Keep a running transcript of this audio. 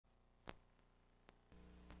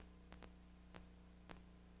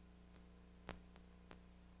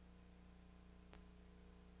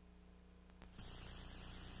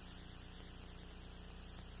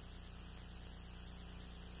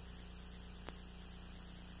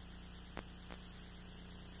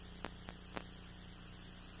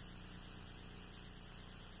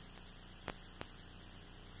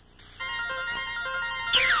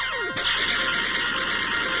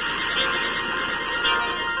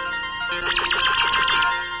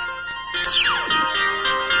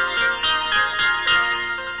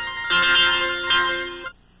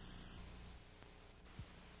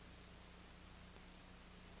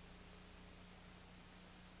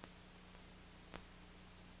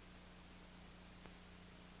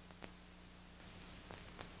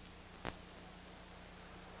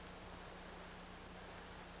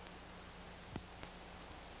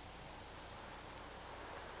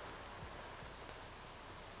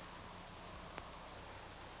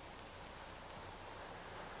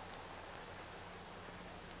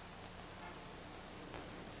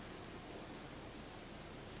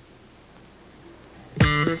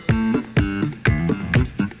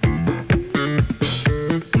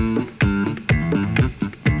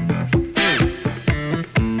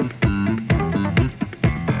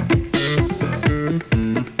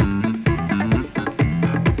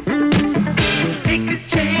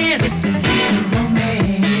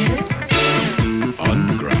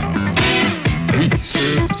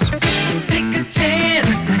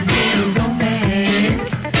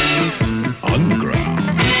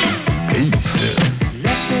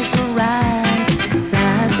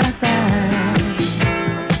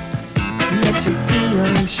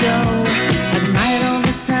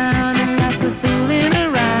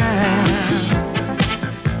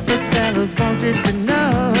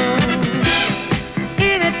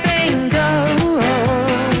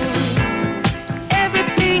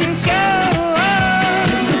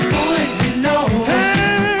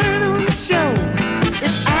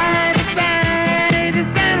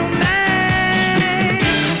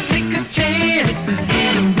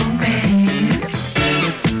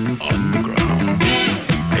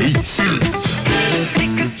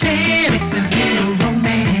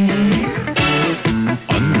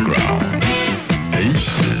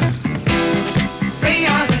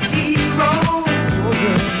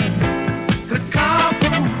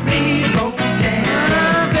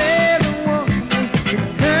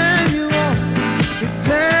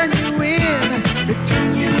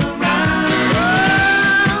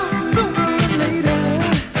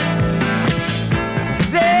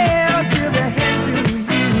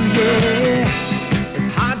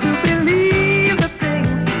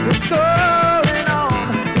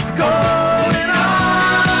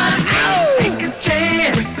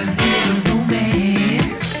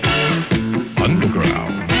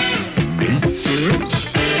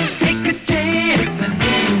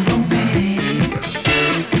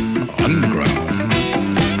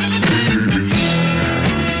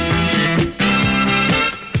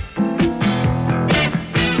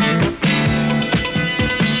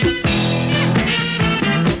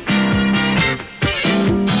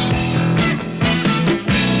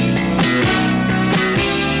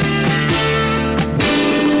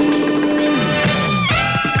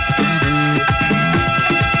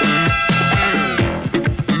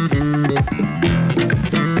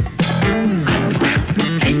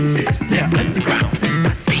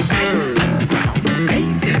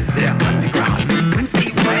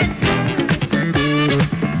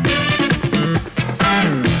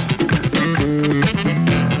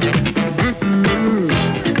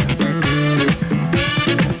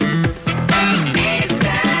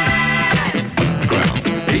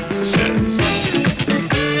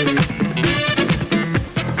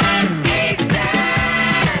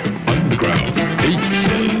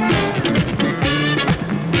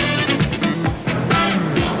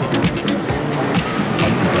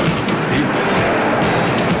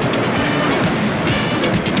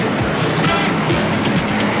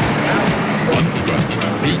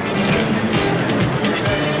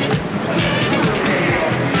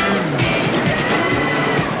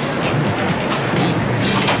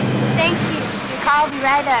be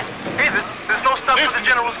right up. Hey, there's no stuff for the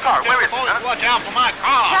general's car. Where is it, huh? Watch out for my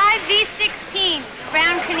car. Try V16,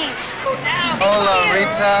 brown Corniche. Hola,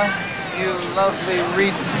 Rita. You lovely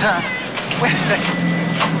Rita. Wait a second.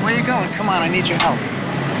 Where are you going? Come on, I need your help.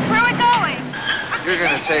 Where are we going? You're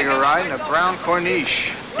gonna take a ride in a brown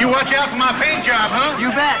Corniche. You watch out for my paint job, huh? You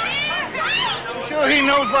bet. Sure he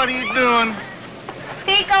knows what he's doing.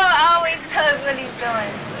 Tico always knows what he's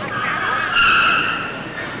doing.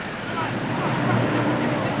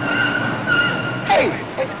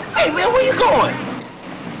 Hey, man, where you going?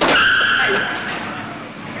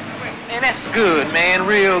 Man, that's good, man.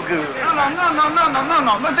 Real good.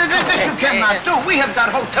 No. This you cannot do. We have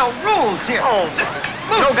got hotel rules here. Oh,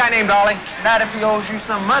 you know a guy named Ollie? Not if he owes you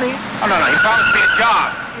some money. Oh, no. He promised me a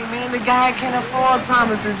job. Hey, man, the guy can afford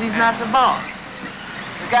promises. He's not the boss.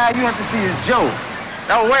 The guy you have to see is Joe.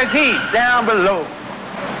 Now, where's he? Down below.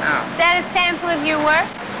 Now. Is that a sample of your work?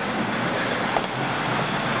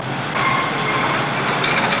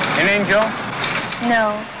 Your name, Joe?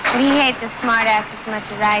 No, but he hates a smartass as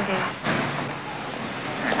much as I do.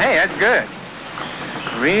 Hey, that's good.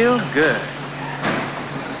 Real good.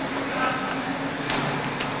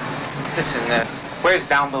 Listen, where's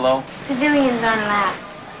down below? Civilians on left.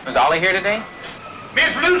 Was Ollie here today?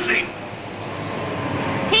 Miss Lucy!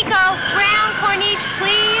 Tico, brown Corniche,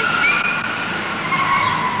 please.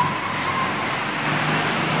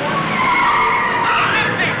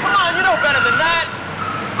 Come on, you know better than that.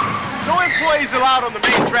 No employees allowed on the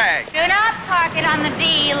main drag. Do not park it on the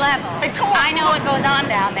D level. Hey, come on. I know what goes on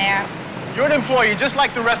down there. You're an employee just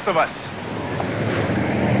like the rest of us.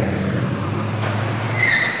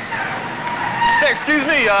 Say, excuse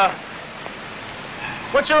me,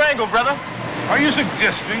 what's your angle, brother? Are you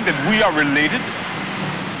suggesting that we are related?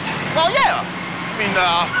 Well, yeah. I mean,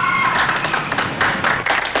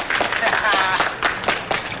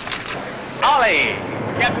 Ollie!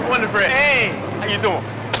 Captain Wonderbread. Hey, how you doing?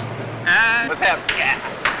 What's happening? Yeah.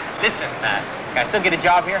 Listen, can I still get a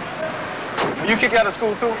job here? You kicked out of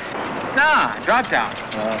school, too? Nah, drop down.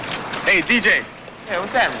 Hey, DJ. Yeah,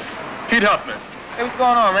 what's happening? Pete Huffman. Hey, what's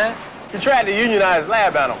going on, man? You tried to unionize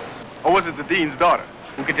lab animals. Or was it the dean's daughter?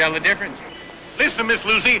 Who could tell the difference? Listen, Miss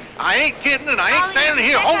Lucy, I ain't kidding and I ain't Ollie, standing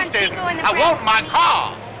here check on homesteading. Tico in the I front. want my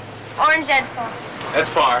car. Orange Edsel. That's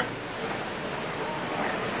far.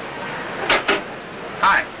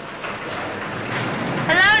 Hi.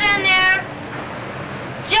 Hello down there.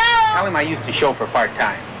 Joe! Tell him I used to chauffeur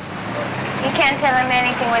part-time. You can't tell him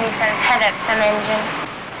anything when he's got his head up some engine.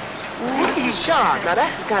 This is Sean. Now,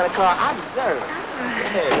 that's the kind of car I deserve.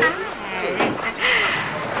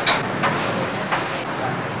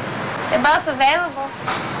 They're both available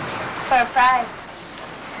for a price.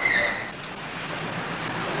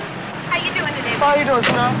 How you doing today? How you doing,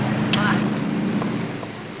 Sean?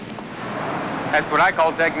 That's what I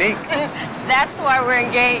call technique. That's why we're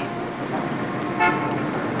engaged.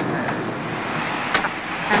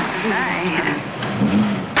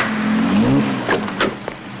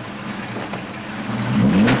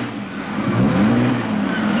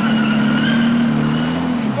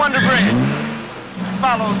 Wonder Bread.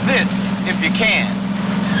 Follow this if you can.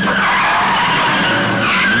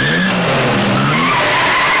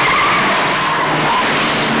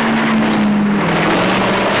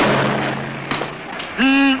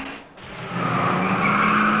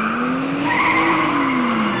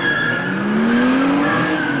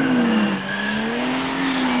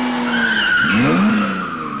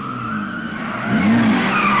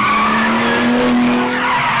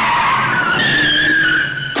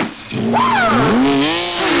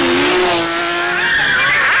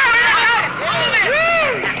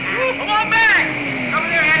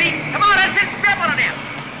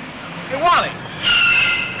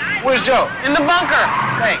 Where's Joe? In the bunker.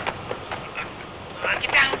 Thanks.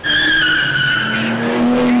 Get down.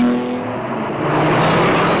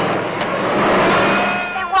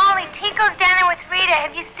 Hey, Wally, Tico's down there with Rita.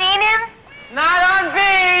 Have you seen him? Not on B!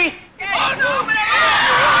 Oh, no, but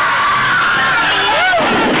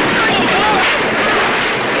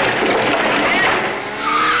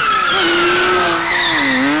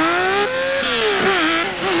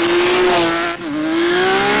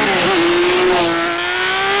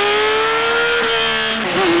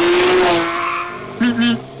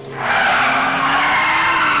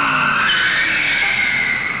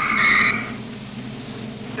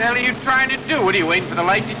What the hell are you trying to do? What are you waiting for the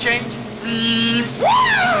light to change?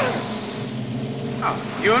 Oh,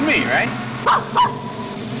 you and me, right?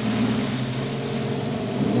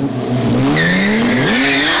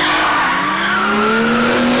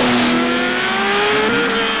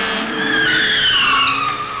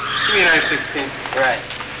 Give me a 916. Right.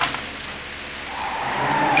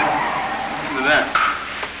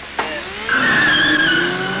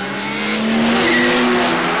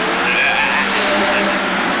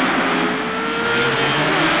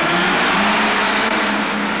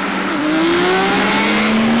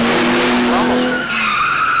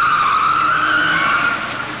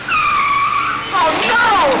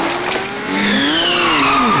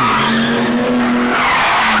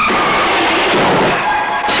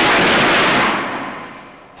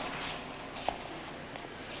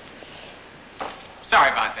 Sorry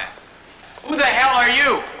about that. Who the hell are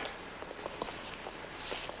you?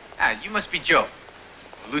 Ah, you must be Joe.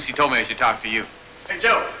 Well, Lucy told me I should talk to you. Hey,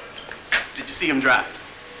 Joe. Did you see him drive?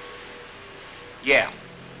 Yeah.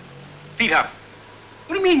 Feet up.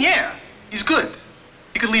 What do you mean, yeah? He's good.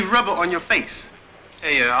 He could leave rubber on your face.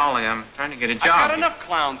 Hey, Ollie, I'm trying to get a job. I've got enough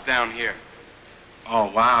clowns down here. Oh,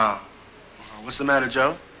 wow. What's the matter,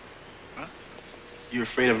 Joe? Huh? You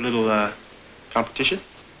afraid of a little, competition?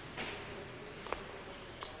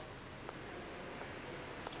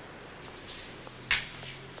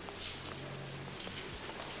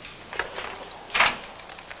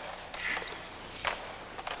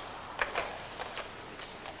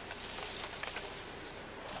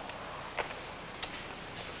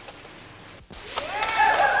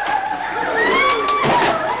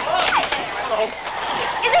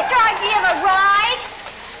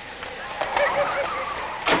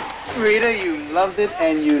 Rita, you loved it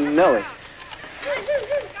and you know it.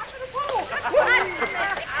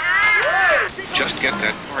 Just get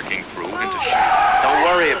that parking crew into shape. Don't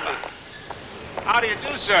worry about it. How do you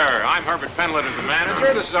do, sir? I'm Herbert Penlet, the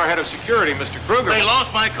manager. This is our head of security, Mr. Kruger. They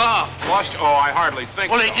lost my car. Lost? Oh, I hardly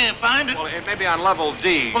think Well, so. they can't find it. Well, it may be on level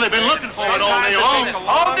D. Well, they've been looking for it all Sometimes day it long. takes a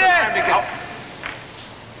long time to get...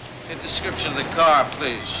 A description of the car,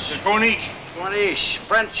 please. Corniche. Corniche,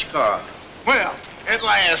 French car. Well, at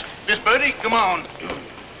last. Miss Birdie, come on.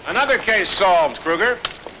 Another case solved, Kruger. It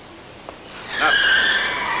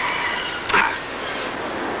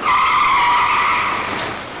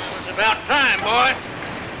was about time, boy.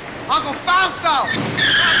 Uncle Fausto!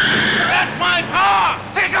 That's my car!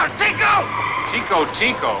 Tico!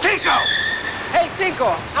 Tico! Hey,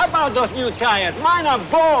 Tico, how about those new tires? Mine are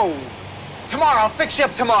bone. Tomorrow, I'll fix you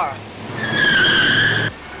up tomorrow.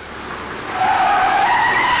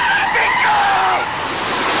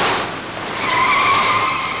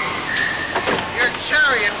 Your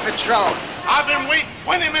chariot patrol. I've been waiting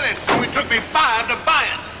 20 minutes, and it took me 5 to buy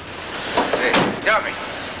it. Hey, dummy.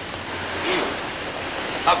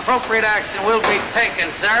 Appropriate action will be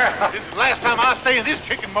taken, sir. This is the last time I stay in this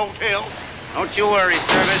chicken motel. Don't you worry,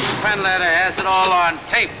 sir. Mr. Penletter has it all on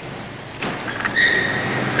tape.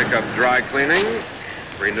 Pick up dry cleaning,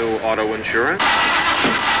 renew auto insurance.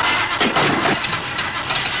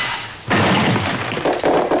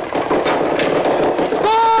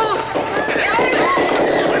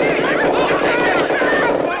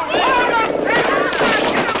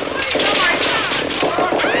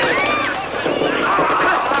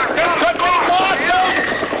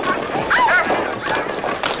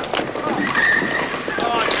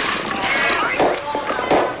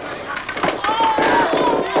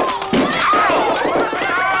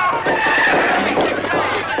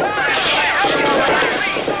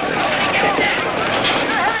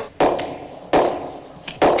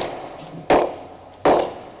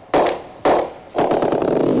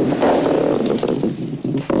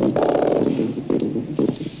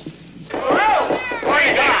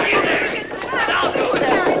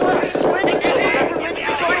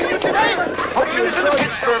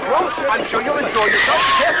 I'm sure you'll enjoy yourself.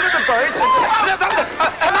 Careful of the birds.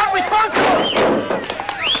 I'm not responsible.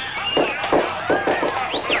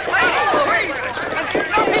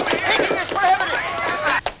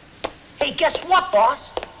 Hey, guess what,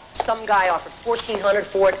 boss? Some guy offered $1,400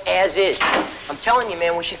 for it as is. I'm telling you,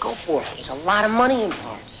 man, we should go for it. There's a lot of money in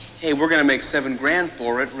parts. Hey, we're gonna make $7 grand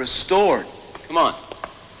for it, restored. Come on.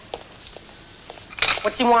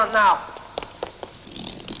 What's he want now?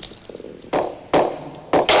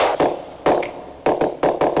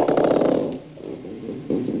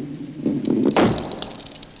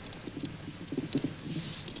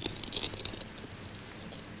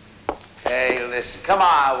 Hey, listen, come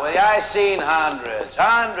on, will you? I seen hundreds.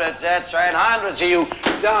 Hundreds, that's right, hundreds of you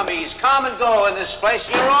dummies come and go in this place.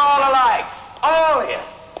 You're all alike. All of you.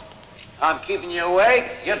 I'm keeping you awake.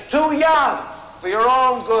 You're too young for your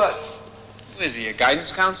own good. Who is he, a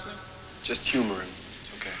guidance counselor? Just humor him.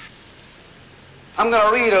 It's okay. I'm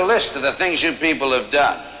gonna read a list of the things you people have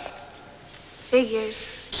done. Figures.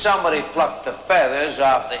 Somebody plucked the feathers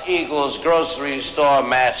off the Eagles grocery store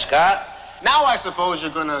mascot. Now I suppose you're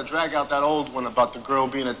gonna drag out that old one about the girl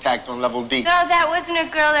being attacked on level D. No, that wasn't a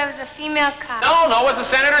girl, that was a female cop. No, it was the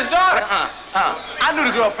senator's daughter. I knew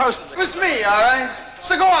the girl personally. It was me, all right?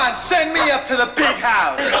 So go on, send me up to the big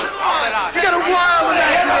house. You got a wild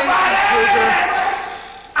imagination,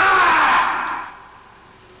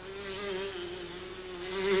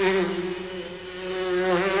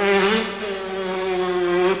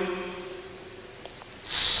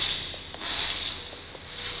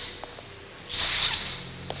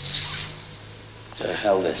 The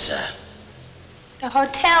hell is that? The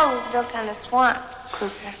hotel was built on a swamp,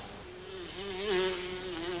 Kruger.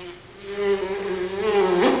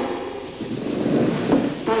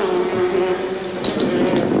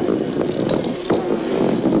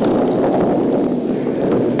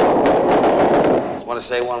 I want to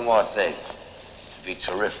say one more thing. It'd be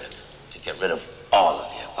terrific to get rid of all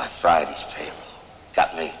of you by Friday's payroll.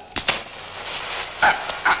 Got me?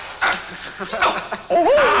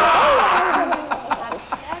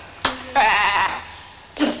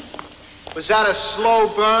 Was that a slow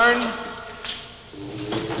burn?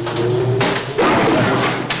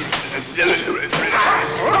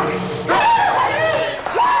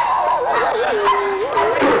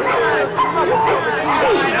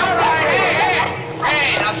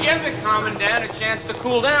 Hey, now give the Commandant a chance to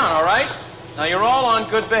cool down, all right? Now you're all on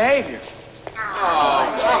good behavior.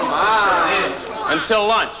 Oh, come on. Until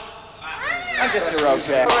lunch. I guess you're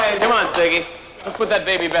okay. Come on, Ziggy. Let's put that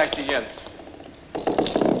baby back together.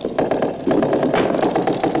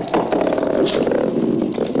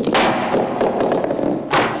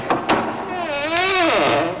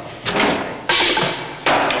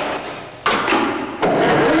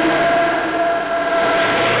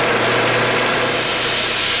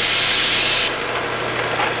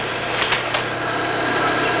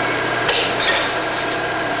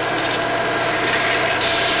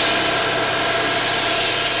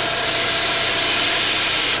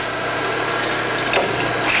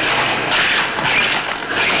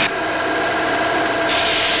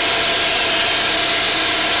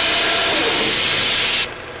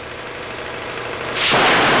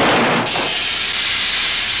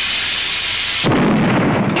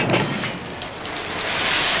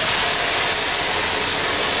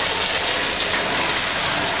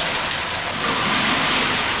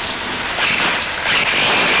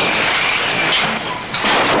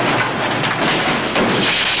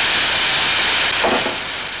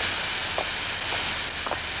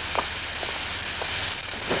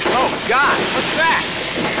 God, what's that?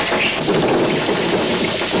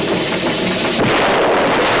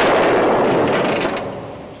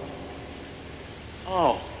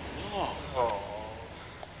 Oh.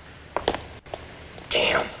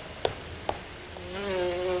 Damn.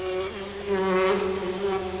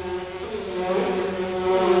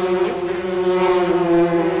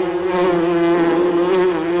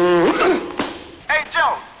 Hey,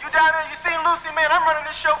 Joe, you down there? You seen Lucy, man? I'm running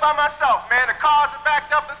this show by myself, man. The cars are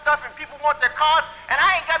backed up and stuff, and people want their cars, and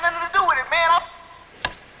I ain't got nothing to do with it, man.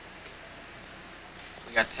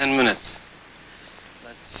 We got 10 minutes.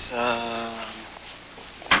 Let's,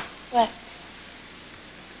 What?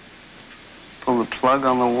 Pull the plug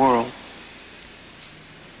on the world.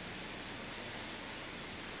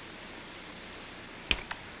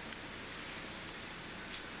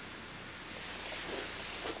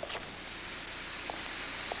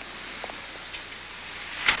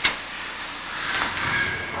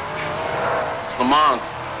 it's Le Mans.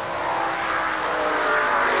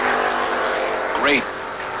 Great.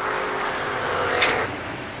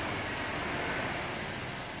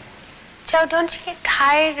 Joe, don't you get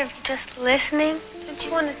tired of just listening? Don't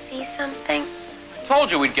you want to see something? I told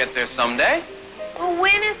you we'd get there someday. Well,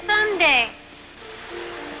 when is someday?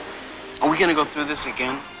 Are we gonna go through this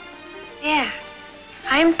again? Yeah.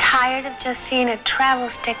 I'm tired of just seeing a travel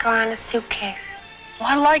sticker on a suitcase. Well,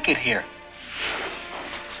 I like it here.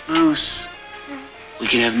 Luce, we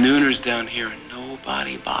can have nooners down here and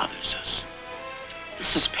nobody bothers us.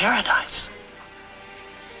 This is paradise.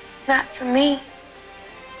 Not for me.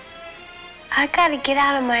 I gotta get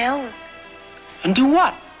out on my own. And do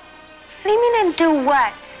what? What do you mean and do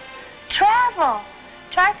what? Travel.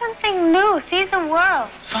 Try something new. See the world.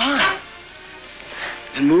 Fine.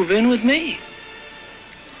 And move in with me.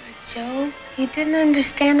 Joe, you didn't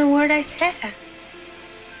understand a word I said.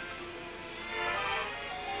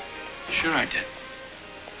 Sure I did.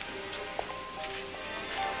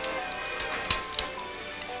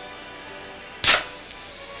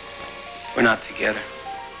 We're not together.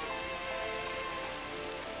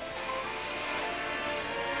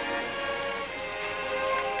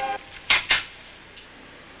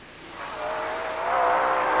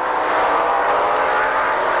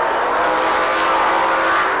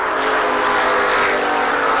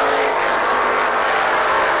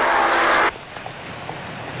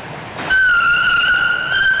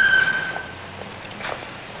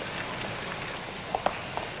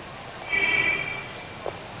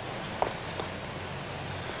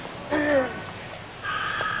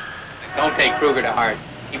 Don't take Kruger to heart.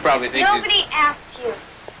 He probably thinks Nobody asked you. What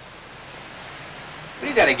do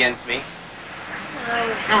you got against me?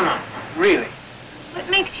 Come on. Really? What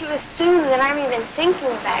makes you assume that I'm even thinking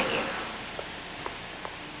about you?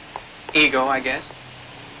 Ego, I guess.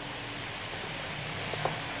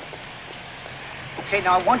 Okay,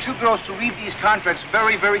 now I want you girls to read these contracts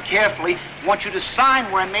very, very carefully. I want you to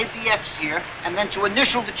sign where I made the X here, and then to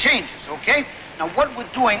initial the changes, okay? Now what we're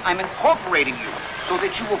doing, I'm incorporating you so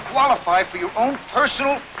that you will qualify for your own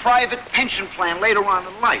personal, private pension plan later on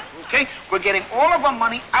in life, okay? We're getting all of our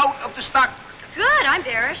money out of the stock market. Good, I'm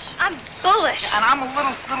bearish. I'm bullish. And I'm a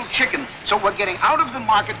little chicken. So we're getting out of the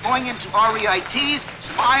market, going into REITs,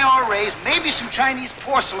 some IRAs, maybe some Chinese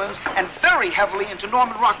porcelains, and very heavily into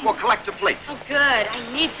Norman Rockwell collector plates. Oh, good.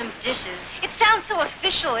 I need some dishes. It sounds so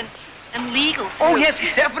official and legal, too. Oh, yes,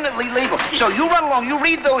 it's definitely legal. So you run along. You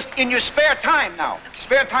read those in your spare time now.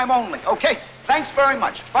 Spare time only, okay? Thanks very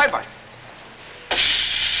much. Bye-bye.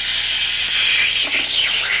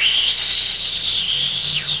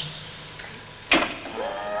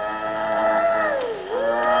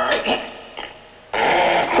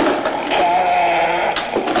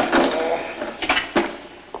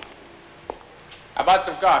 How about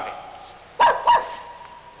some coffee?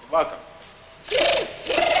 You're welcome.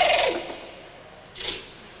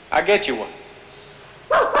 I'll get you one.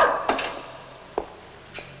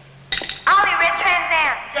 Ollie, red Trans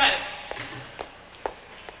Am. Got it.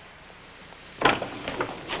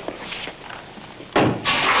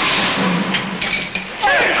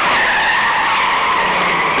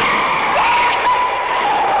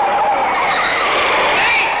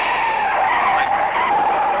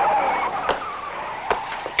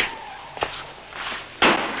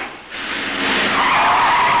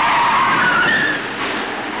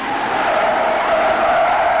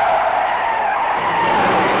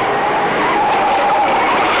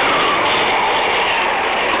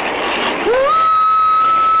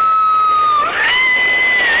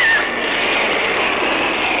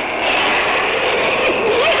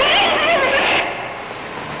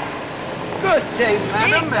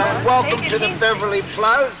 Welcome to the Beverly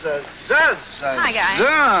Plaza. Hi, guys.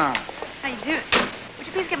 How you doing? Would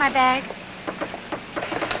you please get my bag?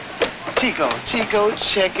 Tico,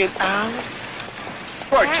 check it out.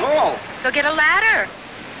 Poor tall. So get a ladder.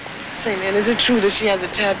 Say, man, is it true that she has a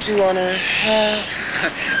tattoo on her head?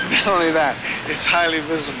 Not only that, it's highly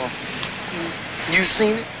visible. You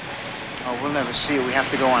seen it? Oh, we'll never see it. We have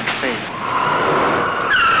to go on faith.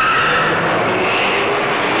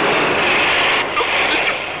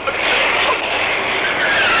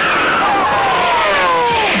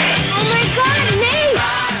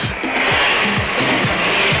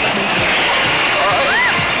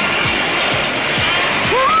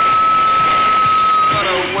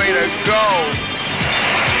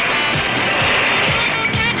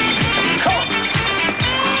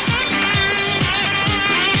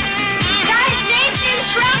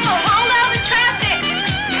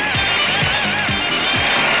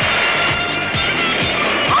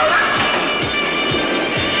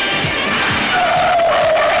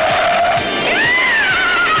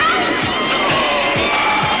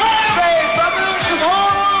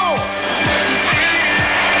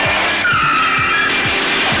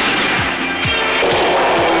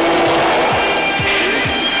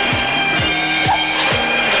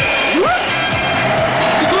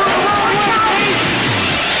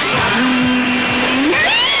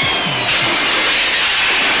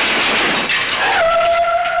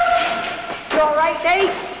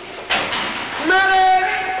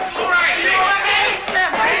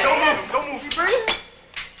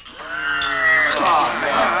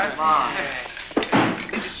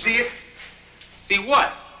 See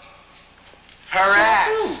what? Her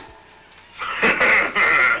ass.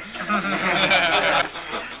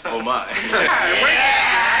 Oh, my.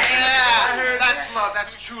 Yeah. That's love.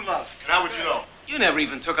 That's true love. And how would you know? You never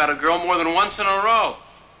even took out a girl more than once in a row.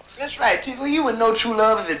 That's right, Tico. You would know true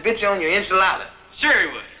love if it bit you on your enchilada. Sure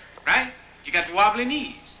you would, right? You got the wobbly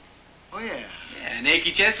knees. Oh, yeah. Yeah, an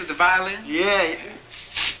achy chest with the violin. Yeah.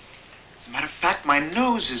 As a matter of fact, my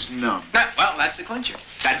nose is numb. Well, that's the clincher.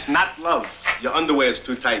 That's not love. Your underwear is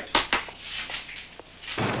too tight.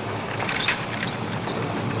 Good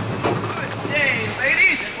day,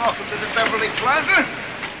 ladies, and welcome to the Beverly Plaza.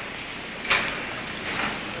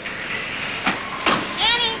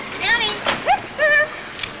 Annie. Whoop, sure.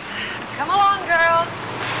 Come along, girls.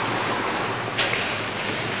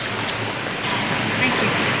 Thank you.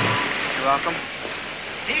 You're welcome.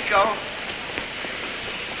 Tico.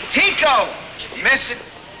 Tico!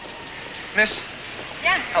 Miss?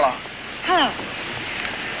 Yeah. Hello. Hello.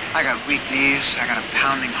 I got weak knees. I got a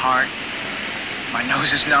pounding heart. My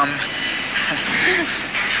nose is numb.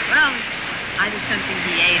 Well, it's either something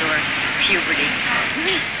he ate or puberty.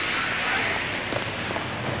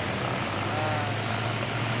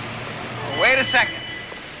 Wait a second.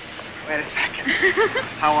 Wait a second.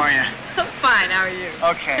 How are you? I'm fine. How are you?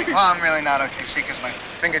 Okay. Well, I'm really not okay. See, because my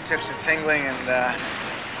fingertips are tingling and,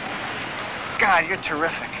 God, you're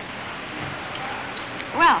terrific.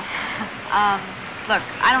 Well, look,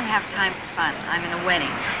 I don't have time for fun. I'm in a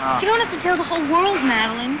wedding. Oh. You don't have to tell the whole world,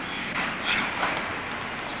 Madeline.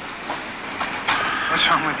 What's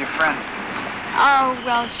wrong with your friend? Oh,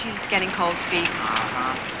 well, she's getting cold feet.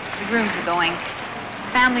 Uh-huh. The grooms are going.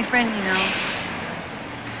 Family friend, you know.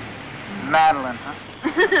 Madeline, huh?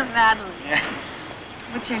 Madeline. Yeah.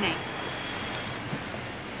 What's your name?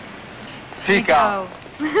 Tico.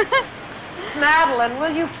 Madeline,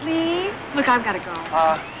 will you please? Look, I've got to go.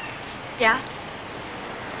 Yeah?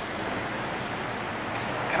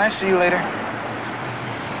 Can I see you later?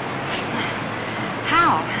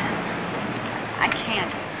 How? I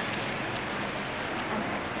can't.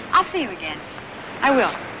 I'll see you again. I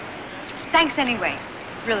will. Thanks anyway.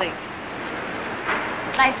 Really.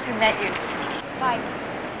 Nice to have met you. Bye.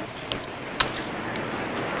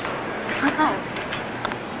 Oh.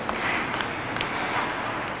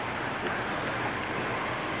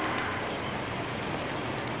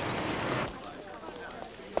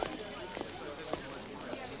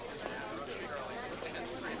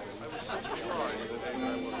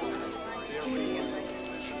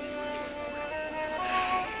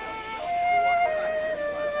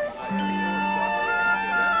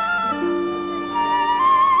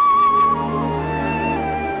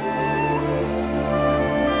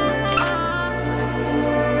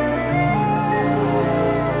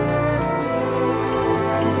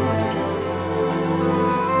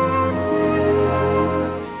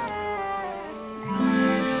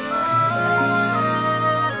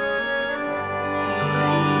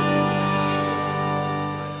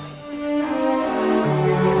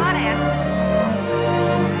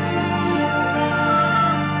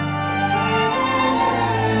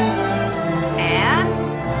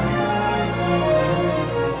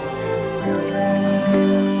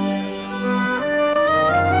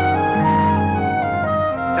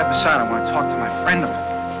 Besides, I want to talk to my friend a little.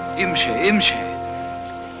 Imche.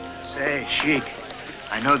 Say, Sheik,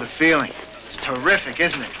 I know the feeling. It's terrific,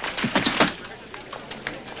 isn't it?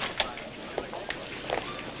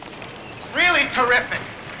 Really terrific.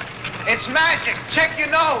 It's magic. Check your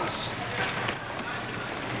nose.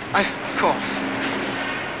 I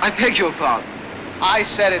beg your pardon. I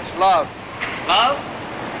said it's love. Love?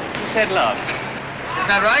 Who said love? Isn't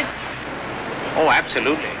that right? Oh,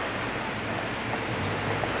 absolutely.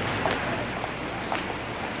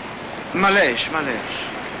 Malesh.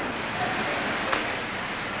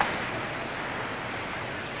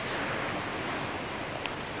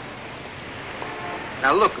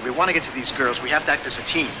 Now look, if we want to get to these girls, we have to act as a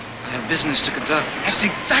team. I have business to conduct. That's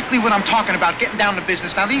exactly what I'm talking about, getting down to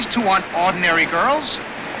business. Now, these two aren't ordinary girls.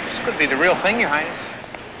 This could be the real thing, Your Highness.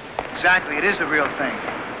 Exactly, it is the real thing.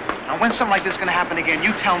 Now, when's something like this going to happen again?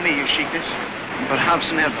 You tell me, Your Sheikness.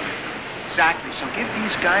 Perhaps never. Exactly, so give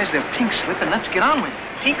these guys their pink slip and let's get on with it.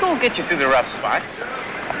 Tico will get you through the rough spots.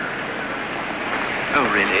 Oh,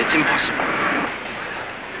 really? It's impossible.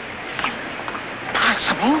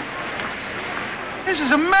 Impossible? This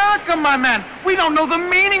is America, my man. We don't know the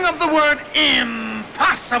meaning of the word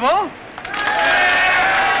impossible.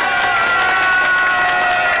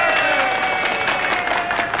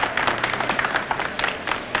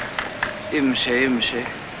 Imche.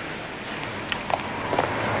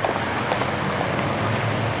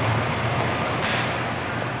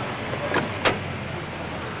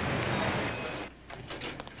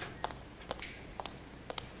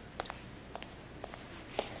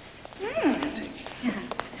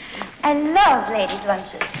 I love ladies'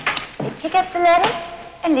 lunches. They pick up the lettuce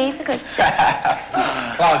and leave the good stuff.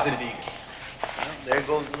 Closeted eater. Well, there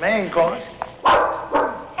goes the main course.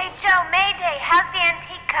 Hey, Joe, Mayday, how's the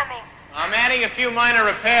antique coming? I'm adding a few minor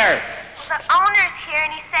repairs. Well, the owner's here,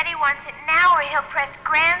 and he said he wants it now or he'll press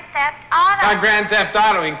Grand Theft Auto. Not Grand Theft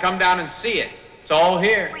Auto. You can come down and see it. It's all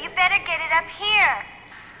here. Well, you better get it up here.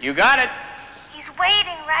 You got it. He's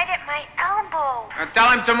waiting right at my elbow. Tell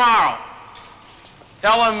him tomorrow.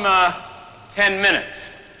 Tell him 10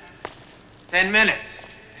 minutes. 10 minutes.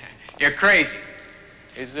 You're crazy.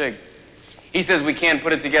 Hey, Zig. He says we can't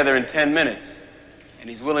put it together in 10 minutes. And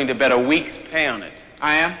he's willing to bet a week's pay on it.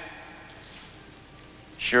 I am?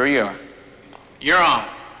 Sure you are. You're on.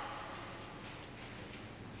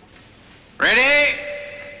 Ready?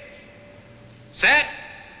 Set?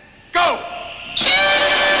 Go!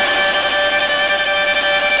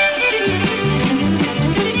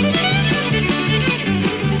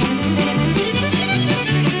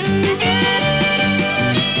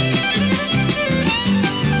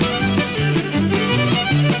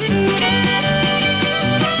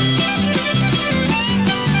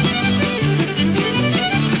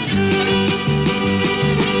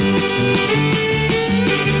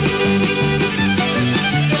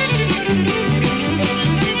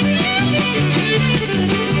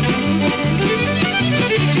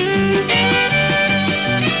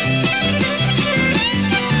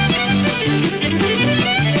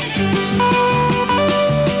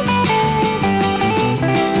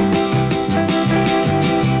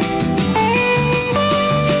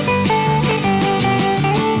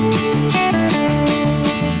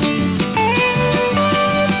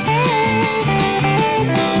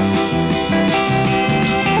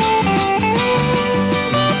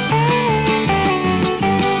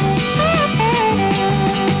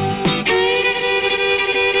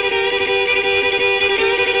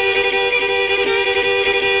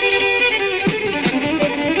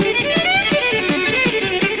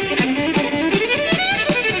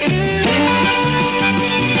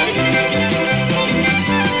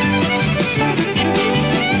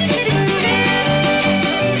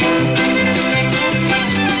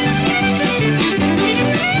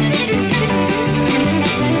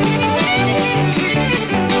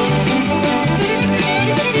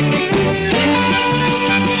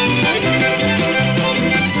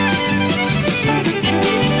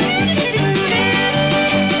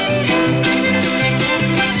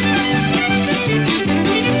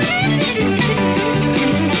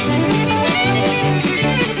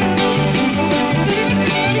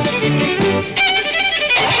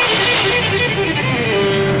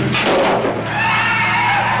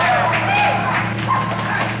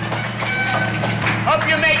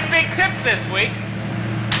 What's this week?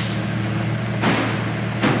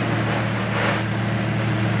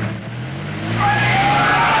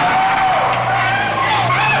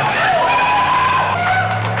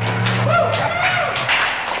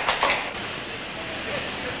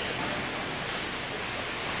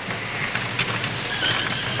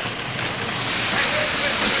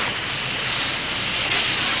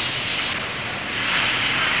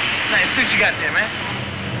 Nice suit you got there, man.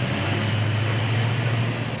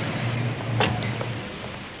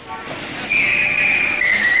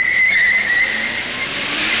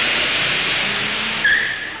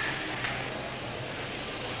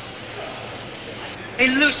 Hey,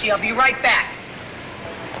 Lucy, I'll be right back.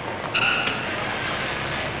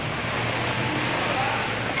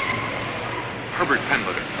 Herbert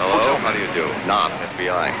Penlitter. Hello? Hotel, how do you do? Nah,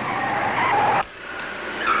 FBI.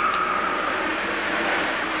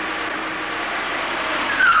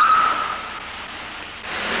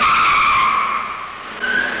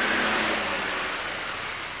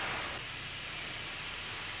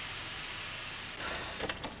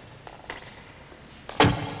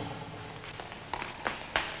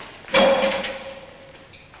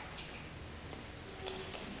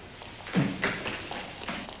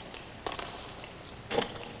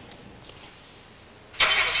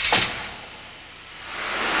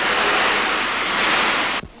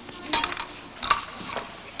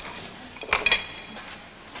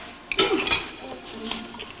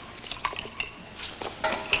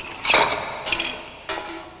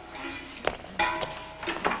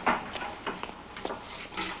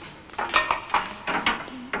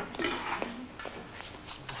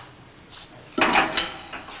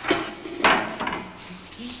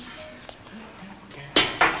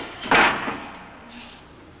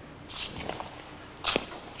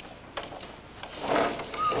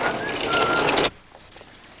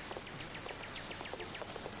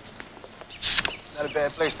 Not a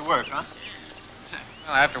bad place to work, huh?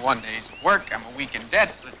 Well, after one day's work, I'm a week in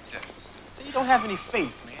debt, but... See, you don't have any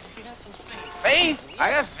faith, man. If you got some faith. Faith? Yes.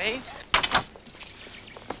 I got faith.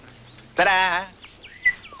 Ta-da!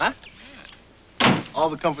 Huh? All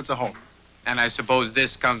the comforts of home. And I suppose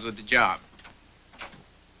this comes with the job.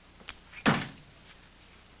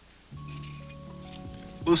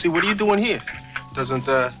 Lucy, what are you doing here? Doesn't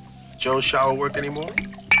Joe's shower work anymore?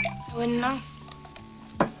 I wouldn't know.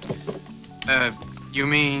 You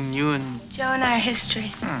mean you and... Joe and I are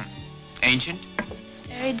history. Ancient?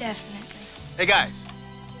 Very definitely. Hey, guys.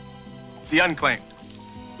 The unclaimed.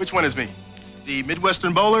 Which one is me? The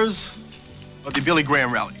Midwestern Bowlers or the Billy Graham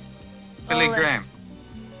rally? Billy Graham.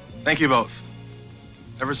 Thank you both.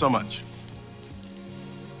 Ever so much.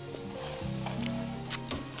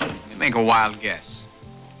 Make a wild guess.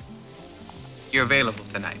 You're available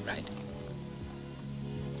tonight, right?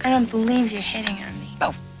 I don't believe you're hitting on me.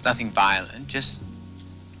 Oh, nothing violent, just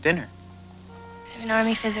dinner. I have an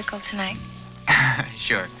army physical tonight.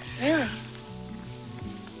 Sure. Really?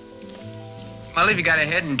 Well, if you got a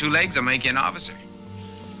head and two legs, I'll make you an officer.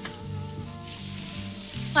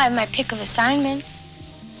 Well, I have my pick of assignments.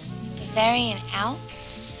 Bavarian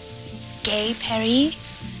Alps, gay Paris,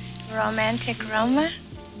 romantic Roma.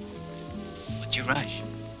 What's your rush?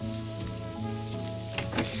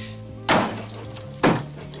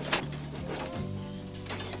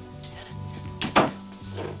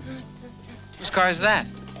 Whose car is that?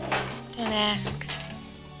 Don't ask.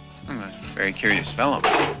 I'm a very curious fellow.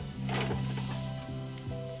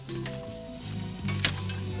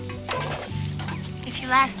 If you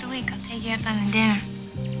last a week, I'll take you out on a dinner.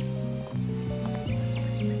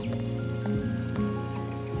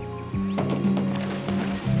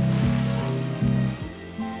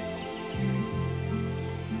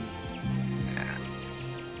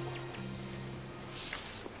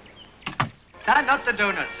 Not the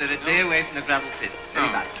donuts. They're a day away from the gravel pits. Very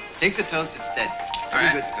bad. Take the toast instead. All Very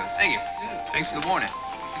right. good toast. Thank you. Yes. Thanks for the warning.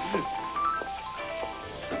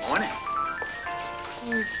 Morning.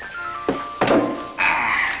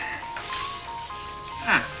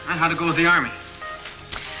 How'd it go with the Army?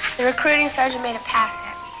 The recruiting sergeant made a pass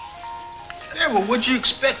at me. Yeah, well, what'd you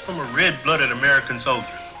expect from a red-blooded American soldier?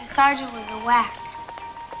 The sergeant was a whack.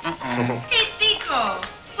 Hey, Tico,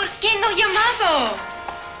 ¿por qué no llamado?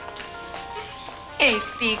 Hey,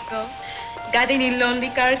 Tico, got any lonely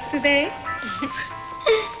cars today?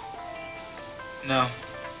 No.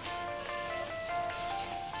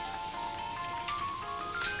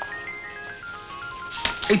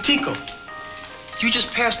 Hey, Tico, you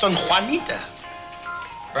just passed on Juanita.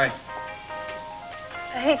 Right.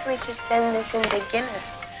 I think we should send this into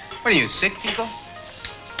Guinness. What are you, sick, Tico?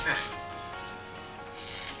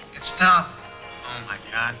 It's now. Oh, my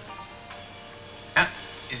God.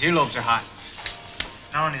 His earlobes are hot.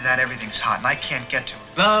 Not only that, everything's hot, and I can't get to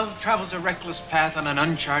it. Love travels a reckless path on an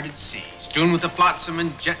uncharted sea, strewn with the flotsam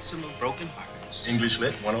and jetsam of broken hearts. English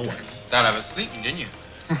Lit 101. Thought I was sleeping, didn't you?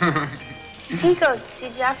 Tico,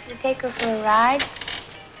 did you offer to take her for a ride?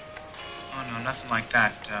 Oh, no, nothing like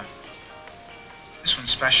that. This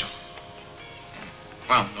one's special.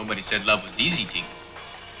 Well, nobody said love was easy, Tico.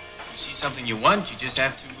 You see something you want, you just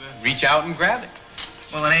have to reach out and grab it.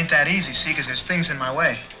 Well, it ain't that easy, see, because there's things in my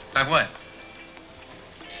way. Like what?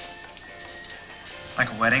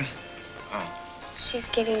 Like a wedding. Oh. She's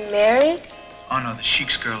getting married? Oh, no, the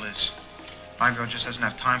Sheik's girl is. My girl just doesn't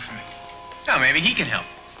have time for me. No, maybe he can help.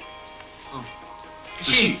 Who? The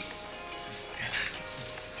Sheik.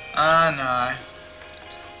 No, I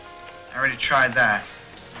already tried that.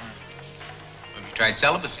 Have you tried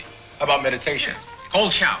celibacy? How about meditation?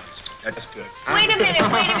 Cold showers. That's good. Wait a minute.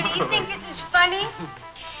 You think this is funny?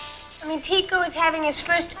 I mean, Tico is having his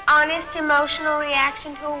first honest emotional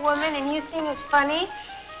reaction to a woman, and you think it's funny?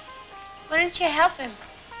 Why don't you help him?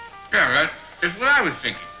 Yeah, right. That's what I was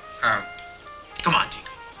thinking. Come on, Tico.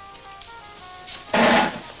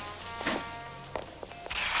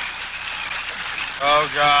 Oh,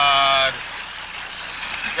 God.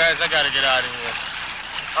 Guys, I gotta get out of here.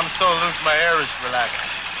 I'm so loose, my hair is relaxed.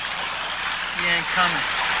 He ain't coming.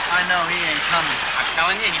 I know he ain't coming. I'm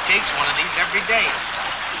telling you, he takes one of these every day.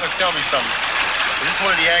 Look, tell me something. Is this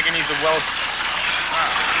one of the agonies of wealth?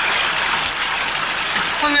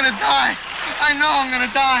 I'm gonna die. I know I'm gonna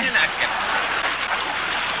die. You're not gonna.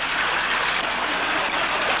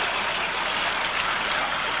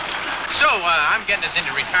 So, I'm getting us into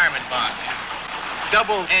retirement bonds.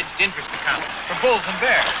 Double-edged interest account for bulls and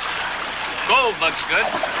bears. Gold looks good.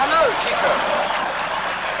 Hello, Tico.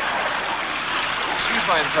 Excuse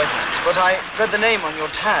my impertinence, but I read the name on your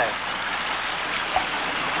tag.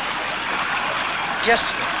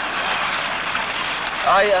 Yesterday.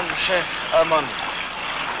 I am Sheikh Armani.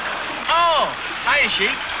 Oh, hiya,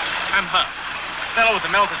 Sheik. I'm Huck. Fellow with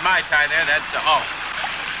the melted Mai Tai there, that's, oh.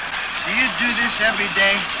 Do you do this every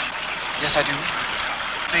day? Yes, I do.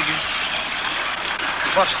 Figures.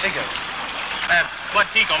 What figures? What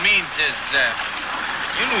Tico means is,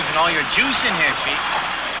 you're losing all your juice in here, Sheik.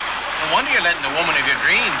 No wonder you're letting the woman of your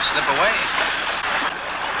dreams slip away.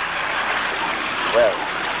 Well,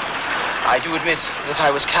 I do admit that I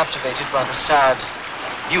was captivated by the sad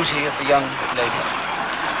beauty of the young lady.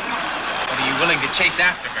 But are you willing to chase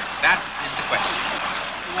after her? That is the question.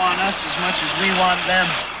 You want us as much as we want them.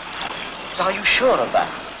 But are you sure of that?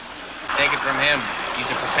 Take it from him. He's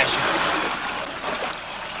a professional.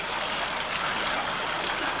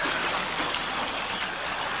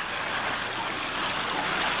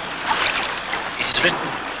 It is written.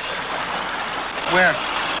 Where?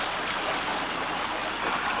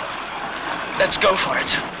 Let's go for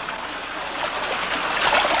it.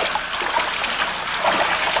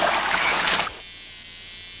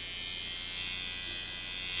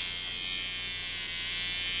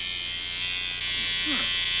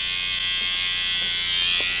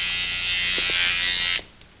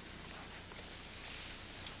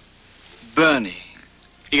 Bernie.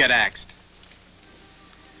 He got axed.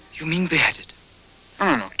 You mean beheaded?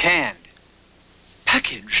 No, canned.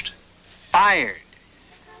 Packaged? Fired.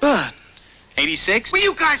 Burned? 86? Will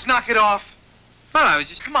you guys knock it off? Well, I was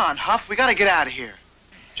just... Come on, Huff, we gotta get out of here.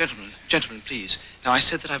 Gentlemen, please. Now, I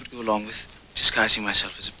said that I would go along with disguising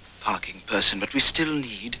myself as a parking person, but we still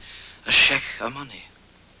need a Sheikh Armani.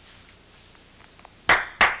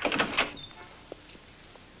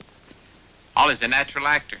 Ollie's a natural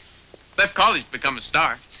actor. Left college to become a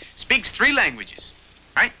star. Speaks 3 languages,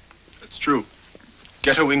 right? That's true.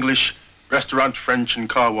 Ghetto English, restaurant French, and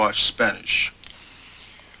car wash Spanish.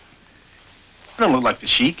 I don't look like the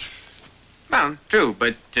Sheik. Well, true,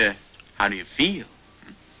 but how do you feel?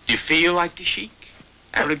 Do you feel like the Sheik?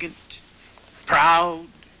 Arrogant, proud,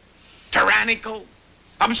 tyrannical,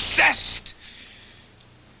 obsessed?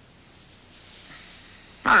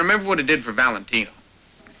 I remember what it did for Valentino.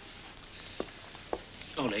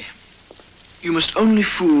 Ollie, you must only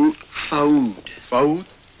fool Faoud. Faoud?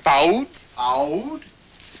 Faoud? Faoud?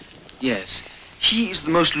 Yes. He is the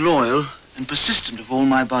most loyal and persistent of all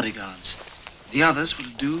my bodyguards. The others will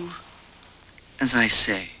do as I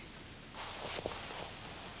say.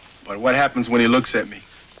 But what happens when he looks at me?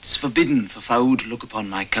 It's forbidden for Faoud to look upon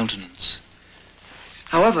my countenance.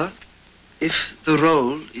 However, if the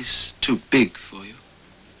role is too big for you...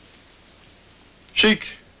 Sheik,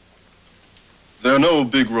 there are no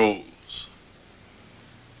big roles.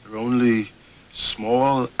 There are only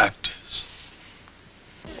small actors.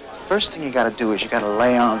 First thing you gotta do is you gotta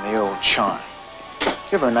lay on the old charm.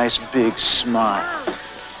 Give her a nice big smile.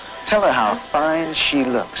 Tell her how fine she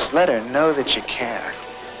looks. Let her know that you care.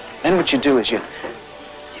 Then what you do is you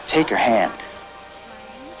take her hand,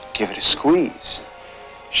 give it a squeeze.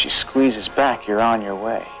 If she squeezes back, you're on your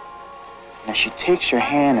way. And if she takes your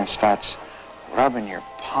hand and starts rubbing your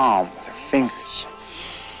palm with her fingers,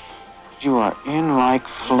 you are in like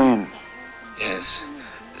Flynn. Yes.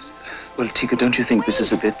 Well, Tika, don't you think this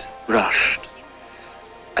is a bit rushed?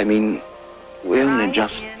 I mean, we only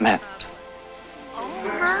just met.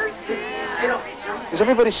 Is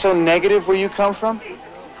everybody so negative where you come from?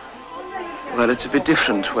 Well, it's a bit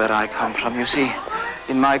different where I come from. You see,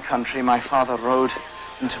 in my country, my father rode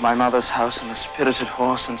into my mother's house on a spirited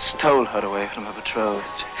horse and stole her away from her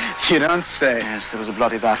betrothed. You don't say. Yes, there was a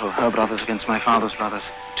bloody battle, her brothers against my father's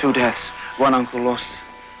brothers. 2 deaths. One uncle lost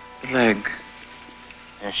a leg.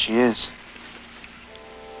 There she is.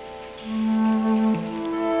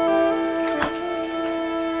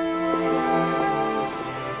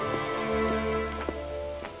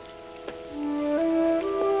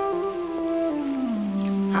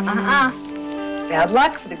 Bad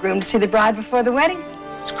luck for the groom to see the bride before the wedding.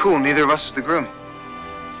 It's cool. Neither of us is the groom.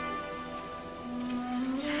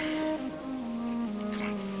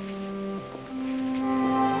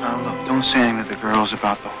 Now, look, don't say anything to the girls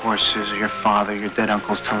about the horses or your father, your dead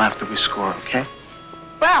uncles till after we score, okay?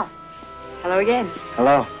 Well, hello again.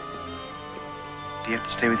 Hello. Do you have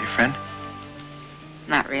to stay with your friend?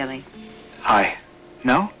 Not really. Hi.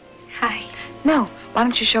 No? Hi. No, why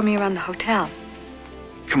don't you show me around the hotel?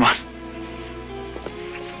 Come on.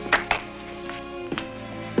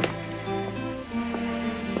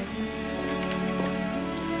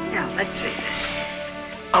 Now, let's see this.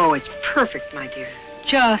 Oh, it's perfect, my dear.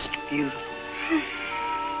 Just beautiful.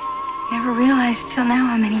 Never realized till now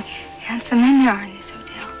how many handsome men there are in this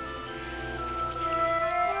hotel.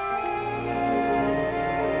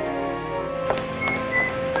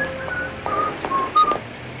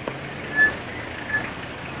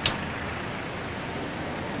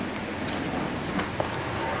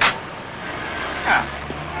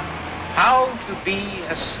 How to be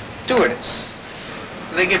a stewardess.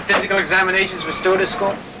 Do they give physical examinations for stewardess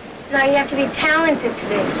school? No, you have to be talented to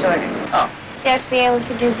be a stewardess. Oh. You have to be able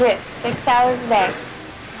to do this 6 hours a day.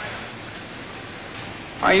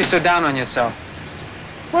 Why are you so down on yourself?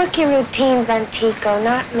 Work your routines on Tico,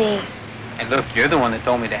 not me. Hey, look, you're the one that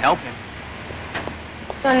told me to help him.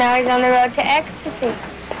 So now he's on the road to ecstasy.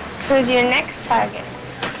 Who's your next target?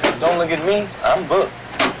 Don't look at me. I'm booked.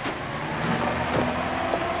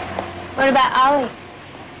 What about Ollie?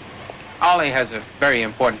 Ollie has a very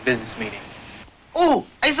important business meeting. Oh,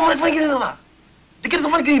 ay sa mga pagiging nila. Dikit sa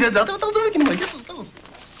mga pagiging nila.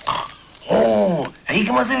 Oh, ay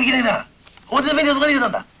ka mga sa pagiging nila. Oh, sa pagiging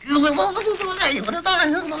nila.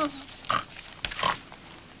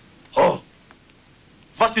 Oh,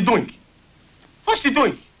 what's he doing? What's he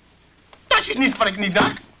doing? Das ist nicht vergnügt,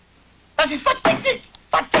 ne? Das ist verdächtig.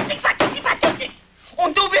 Verdächtig, verdächtig, verdächtig.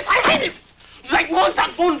 Und du bist ein Hennif. Seit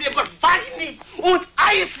Montag wohnen wir verwagnet und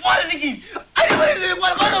Eis wollen nicht.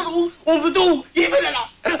 Und du, gib mir das.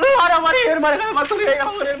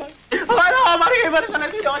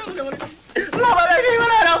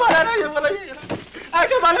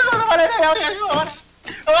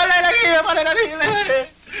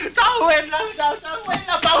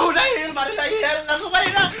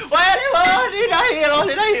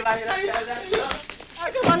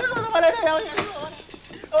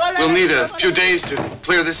 We'll need a few days to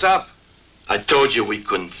clear this up. I told you we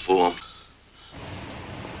couldn't fool him.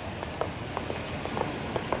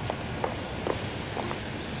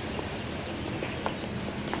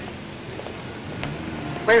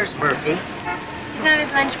 Where's Murphy? He's on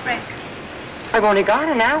his lunch break. I've only got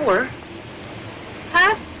an hour.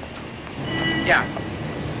 Huh? Yeah.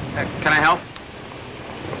 Can I help?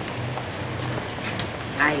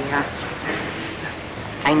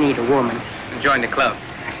 I need a woman. Join the club.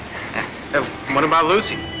 What about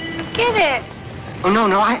Lucy? Get it. Oh,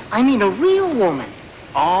 no, I mean a real woman.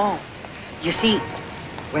 Oh. You see,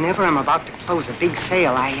 whenever I'm about to close a big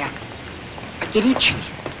sale, I get itchy.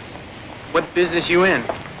 What business you in?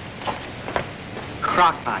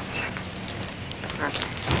 Crockpots.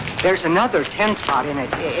 There's another 10-spot in it,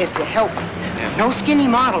 if you help. Yeah. No skinny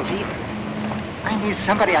models either. I need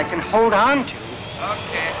somebody I can hold on to.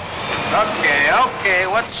 Okay,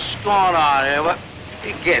 what's going on here?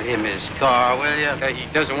 Get him his car, will you? He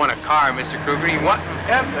doesn't want a car, Mr. Kruger. He wants...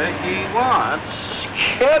 Whatever he wants,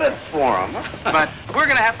 get it for him. But we're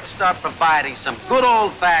gonna have to start providing some good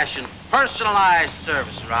old-fashioned personalized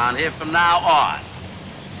service around here from now on.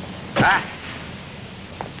 Huh?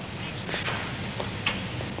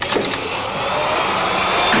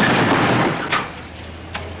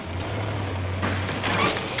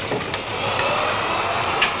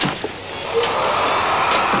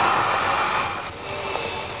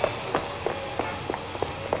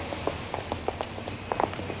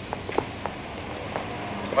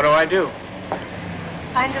 What do I do?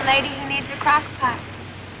 Find a lady who needs a crock pot.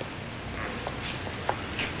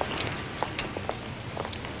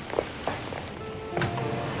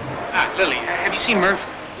 Lily, have you seen Murph?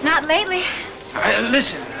 Not lately.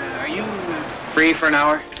 Listen, are you free for an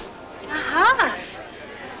hour? Uh-huh.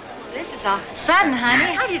 Well, this is awful sudden,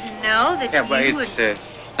 honey. I didn't know that Yeah, but you it's would...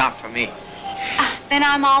 not for me. Then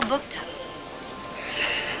I'm all booked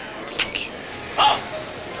up.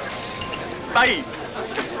 Saeed!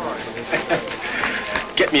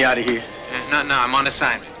 Get me out of here. No, I'm on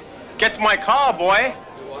assignment. Get to my car, boy.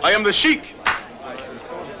 I am the Sheik.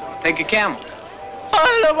 Take a camel.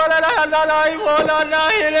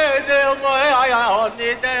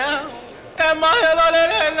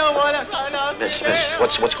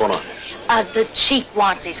 Miss, what's going on? The Sheik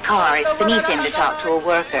wants his car. It's beneath him to talk to a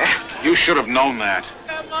worker. You should have known that.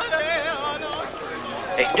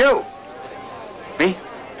 Hey, you! Me?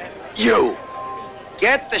 You!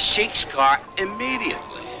 Get the Sheik's car immediately.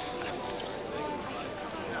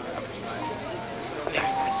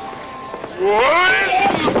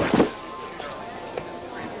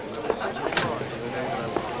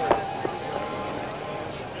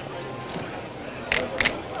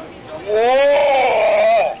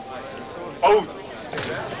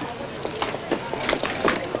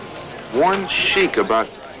 Warn Sheik about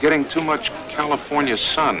getting too much California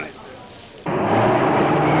sun.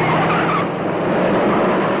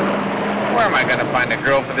 Where am I going to find a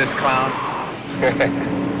girl for this clown?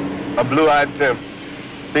 A blue-eyed pimp.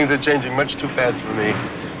 Things are changing much too fast for me.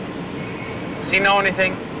 Does he know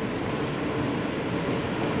anything?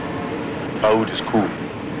 Faoud is cool.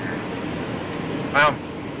 Well,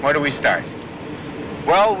 where do we start?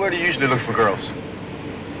 Well, where do you usually look for girls?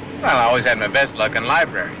 Well, I always had my best luck in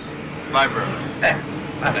libraries. Libraries? Yeah.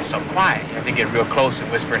 Well, they're so quiet. You have to get real close and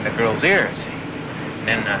whisper in the girl's ear, see? And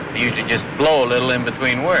then I usually just blow a little in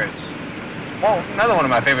between words. Well, another one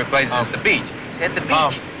of my favorite places is the beach. It's at the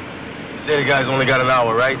beach. You say the guy's only got an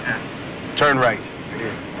hour, right? Yeah. Turn right. Right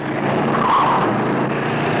here.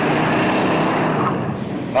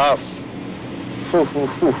 Off. Whew, whew,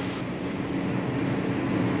 whew.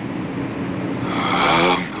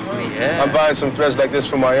 Oh, yeah. I'm buying some threads like this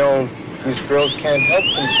for my own. These girls can't help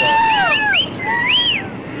themselves.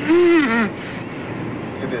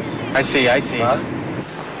 Look at this. I see. Huh?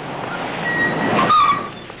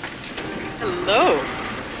 Hello.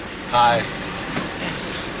 Hi.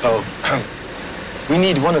 Oh, we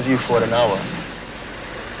need one of you for an hour.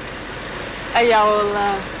 Yeah,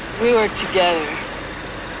 well, we work together.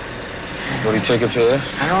 Will you take a pair?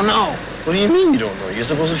 I don't know. What do you mean you don't know? You're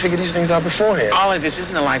supposed to figure these things out beforehand. Ollie, this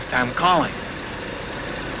isn't a lifetime calling.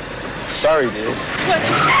 Sorry, Diz.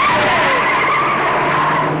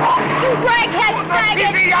 You breakhead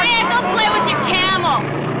faggot! Man, go play with your camel!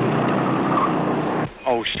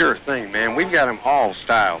 Oh, sure thing, man. We've got them all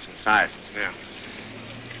styles and sizes now.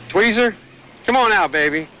 Tweezer, come on out,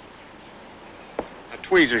 baby. A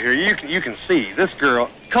tweezer here. You can see this girl.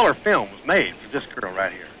 Color film was made for this girl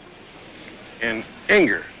right here. And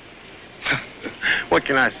Inger. What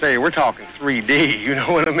can I say? We're talking 3D. You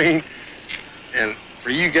know what I mean? And for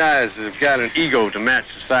you guys that have got an ego to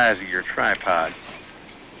match the size of your tripod,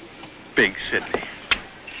 Big Sydney.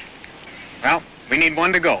 Well, we need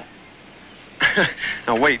one to go.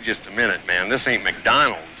 Now, wait just a minute, man. This ain't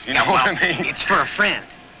McDonald's. You know what I mean? It's for a friend.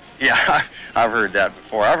 Yeah, I've heard that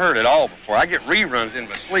before. I've heard it all before. I get reruns in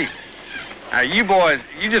my sleep. Now, you boys,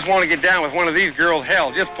 you just want to get down with one of these girls,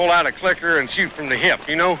 hell, just pull out a clicker and shoot from the hip,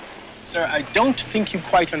 you know? Sir, I don't think you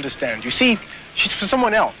quite understand. You see, she's for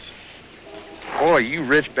someone else. Boy, you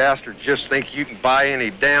rich bastards just think you can buy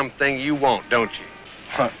any damn thing you want, don't you?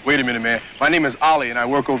 Wait a minute, man. My name is Ollie, and I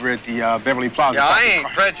work over at the Beverly Plaza. Yeah, I ain't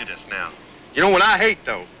prejudiced now. You know what I hate,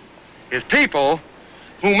 though? Is people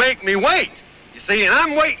who make me wait. You see, and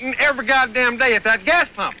I'm waiting every goddamn day at that gas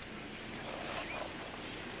pump.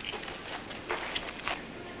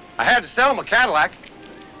 I had to sell my Cadillac.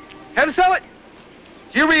 Had to sell it.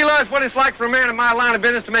 Do you realize what it's like for a man in my line of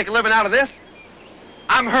business to make a living out of this?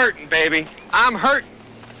 I'm hurting, baby. I'm hurting.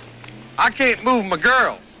 I can't move my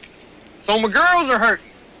girls. So my girls are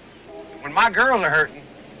hurting. When my girls are hurting,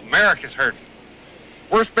 America's hurting.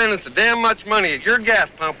 We're spending so damn much money at your gas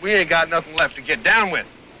pump, we ain't got nothing left to get down with.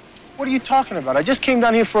 What are you talking about? I just came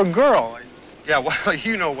down here for a girl. Yeah, well,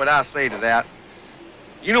 you know what I say to that.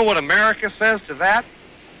 You know what America says to that?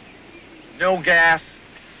 No gas,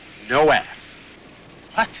 no ass.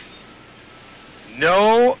 What?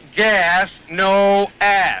 No gas, no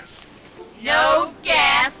ass. No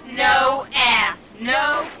gas, no ass.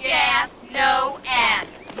 No gas, no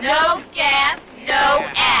ass. No gas, no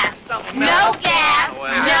ass. No gas,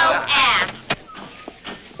 no ass.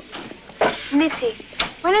 Mitzi,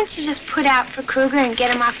 why don't you just put out for Kruger and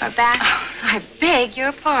get him off our back? Oh, I beg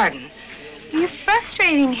your pardon. You're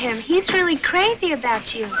frustrating him. He's really crazy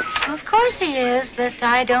about you. Well, of course he is, but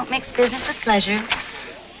I don't mix business with pleasure.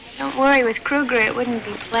 Don't worry, with Kruger, it wouldn't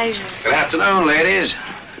be pleasure. Good afternoon, ladies.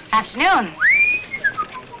 Afternoon.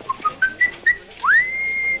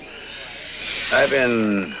 I've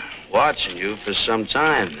been watching you for some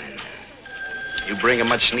time. You bring a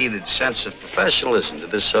much-needed sense of professionalism to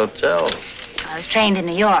this hotel. I was trained in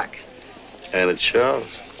New York. And it shows.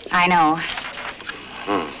 I know.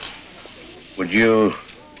 Would you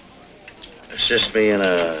assist me in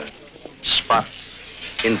a spot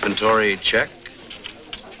inventory check?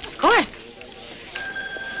 Of course.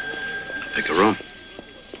 Pick a room.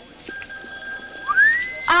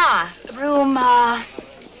 Ah, room,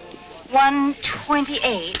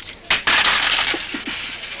 128.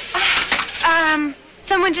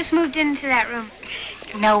 Someone just moved into that room.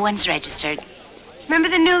 No one's registered. Remember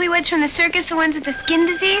the newlyweds from the circus, the ones with the skin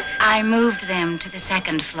disease? I moved them to the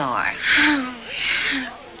second floor.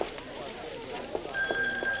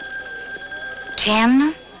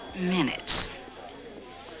 10 minutes.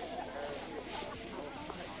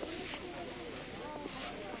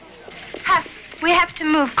 Huff, we have to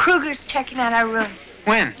move. Kruger's checking out our room.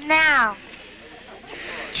 When? Now.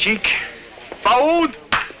 Cheek. Food.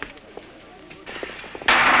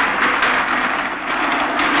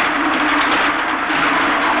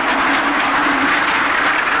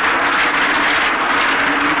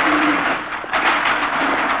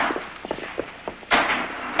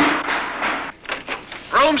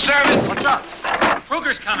 Room service. What's up?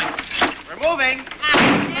 Kruger's coming. We're moving.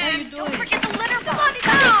 Don't forget the litter box.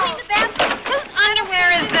 Clean the bathroom. Whose underwear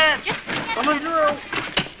is this? Just Come on, girl.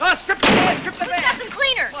 Oh, strip the bed, strip the Who's bed. got some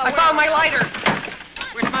cleaner? I found my lighter.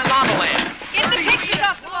 Where's my lava lamp? Get the pictures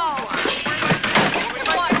off the wall.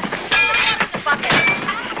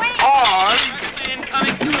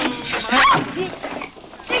 Incoming.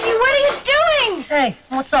 Ziggy, what are you doing? Hey,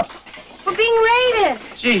 what's up? We're being raided.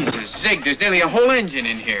 Jesus, Zig, there's nearly a whole engine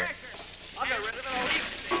in here.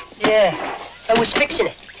 Yeah, I was fixing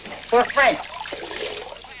it for a friend.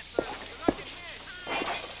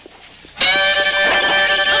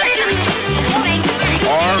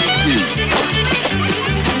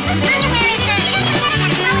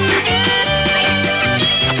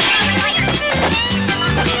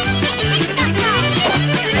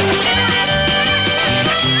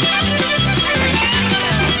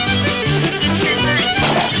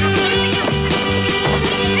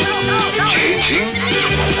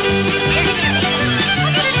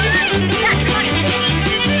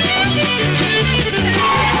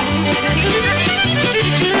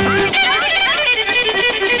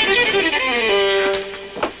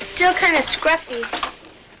 Still kind of scruffy.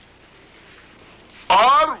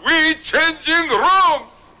 Are we changing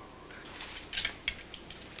rooms?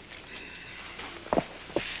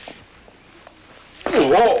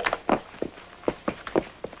 Whoa.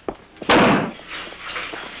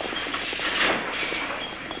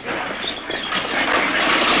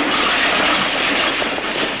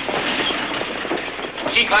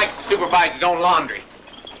 Cheek likes to supervise his own laundry.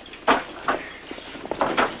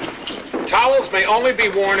 Towels may only be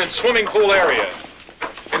worn in swimming pool area.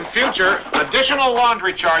 In future, additional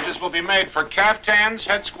laundry charges will be made for caftans,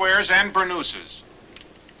 head squares, and burnouses.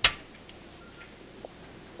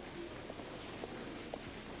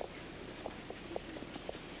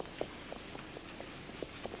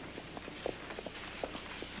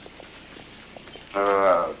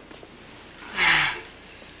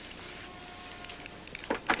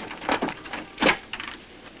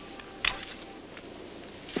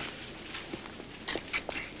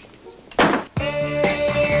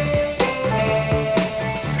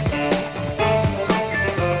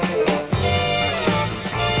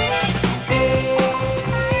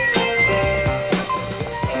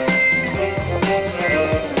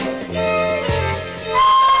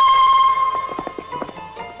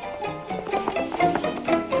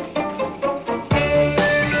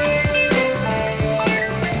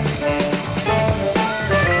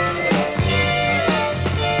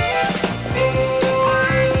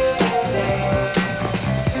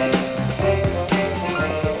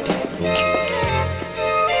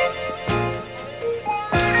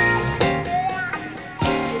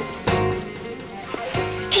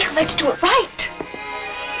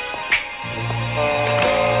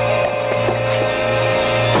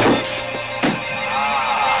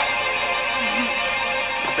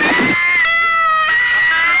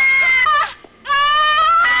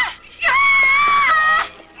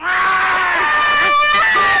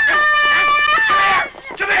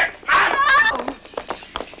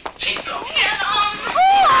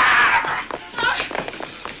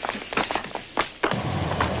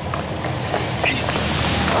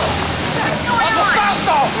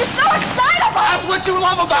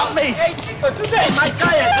 love about me? Hey, Tico, today, my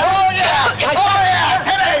client. Oh, yeah. Oh, yeah.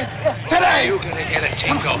 Today. You're gonna get a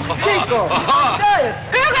Tico. Tico.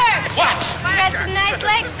 Kruger! What? You got some nice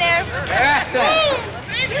legs there.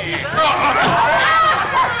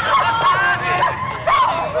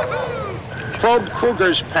 Probe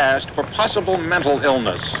Kruger's past for possible mental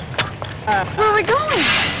illness. Where are we going?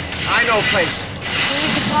 I know a place. Where we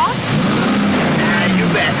can talk? You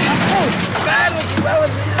bet.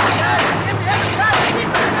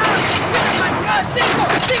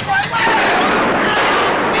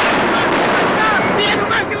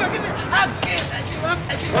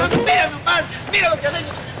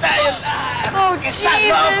 Oh, Jesus.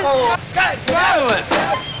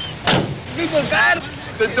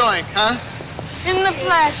 The doink, huh? In the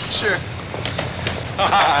flesh. Sure.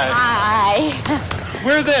 Hi.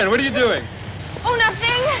 Where's Ann? What are you doing? Oh,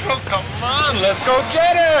 nothing. Oh, come on. Let's go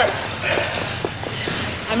get her.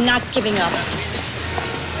 I'm not giving up.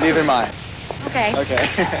 Neither am I. Okay. Okay.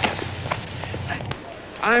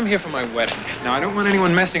 I'm here for my wedding. Now, I don't want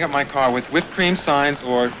anyone messing up my car with whipped cream signs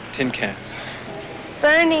or tin cans.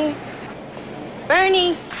 Bernie.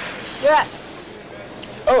 Bernie, you're up.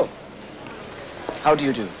 Oh. How do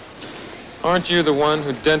you do? Aren't you the one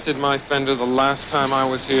who dented my fender the last time I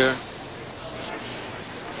was here?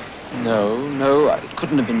 No, it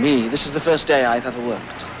couldn't have been me. This is the first day I've ever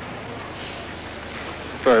worked.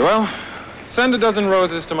 Very well. Send a dozen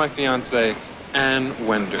roses to my fiancée, Ann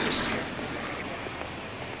Wenders.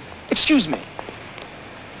 Excuse me.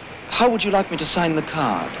 How would you like me to sign the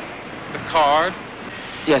card? The card?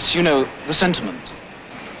 Yes, you know, the sentiment.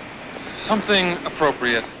 Something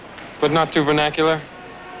appropriate, but not too vernacular.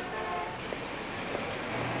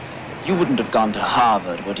 You wouldn't have gone to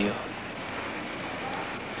Harvard, would you?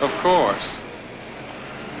 Of course.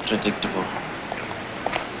 Predictable.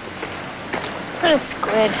 What a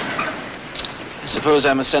squid. I suppose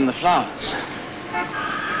I must send the flowers.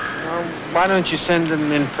 Why don't you send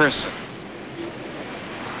them in person?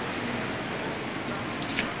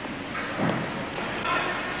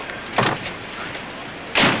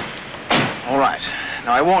 All right.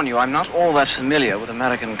 Now, I warn you, I'm not all that familiar with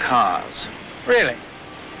American cars. Really?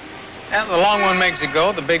 And the long one makes it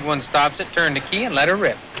go, the big one stops it, turn the key, and let her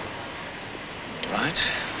rip. Right.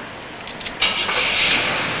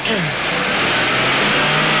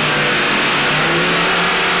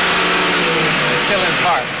 Still in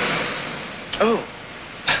park. Oh.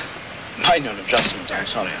 Minor adjustment, I'm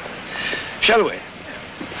sorry. Shall we?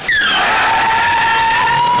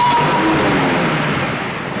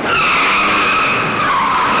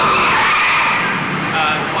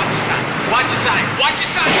 Watch your side. Watch your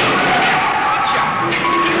side.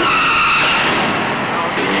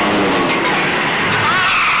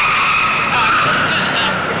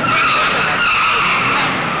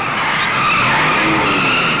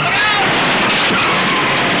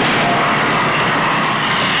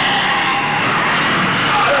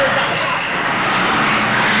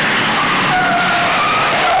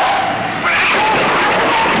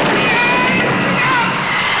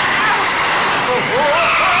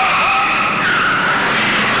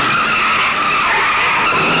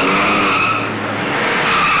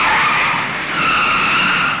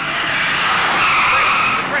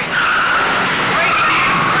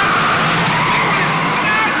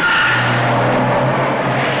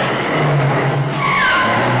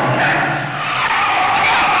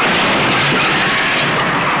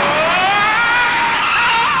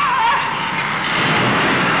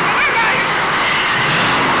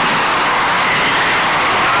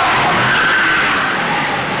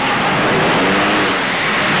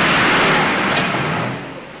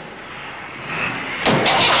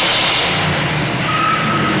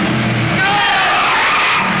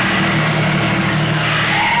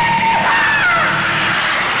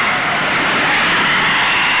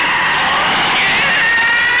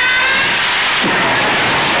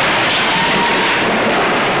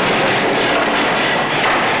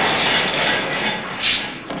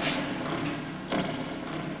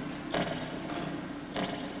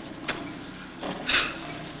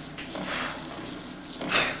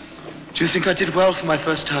 Do you think I did well for my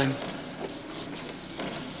first time?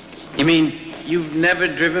 You mean you've never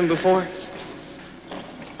driven before?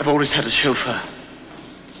 I've always had a chauffeur.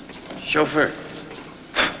 Chauffeur?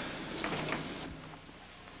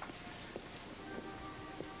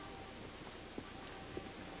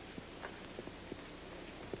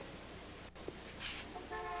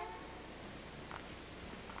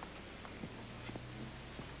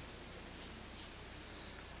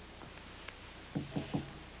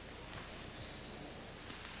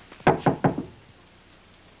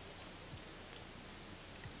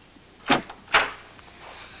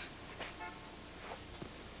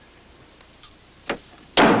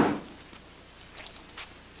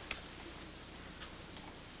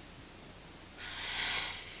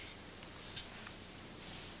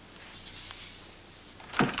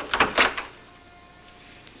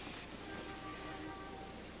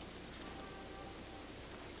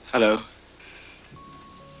 Hello.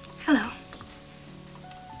 Hello.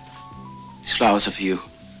 These flowers are for you.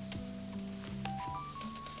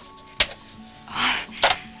 Oh,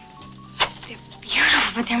 they're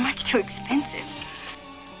beautiful, but they're much too expensive.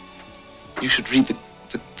 You should read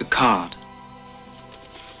the card.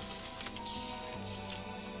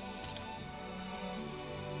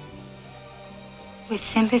 With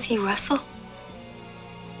sympathy, Russell?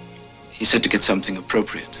 He said to get something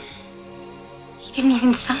appropriate. He didn't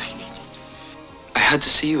even sign it. I had to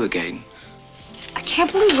see you again. I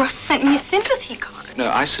can't believe Russell sent me a sympathy card. No,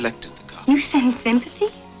 I selected the card. You send sympathy?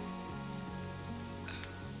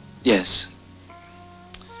 Yes.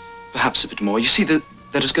 Perhaps a bit more. You see, there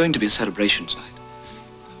is going to be a celebration tonight.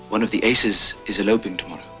 One of the aces is eloping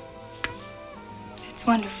tomorrow. That's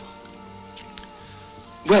wonderful.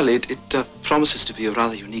 Well, it promises to be a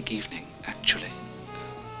rather unique evening, actually.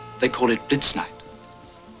 They call it Blitz Night.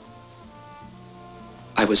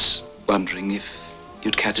 I was wondering if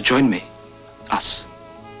you'd care to join me. Us.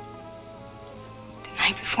 The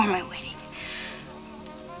night before my wedding.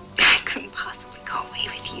 I couldn't possibly go away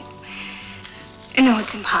with you. No,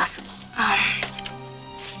 it's impossible.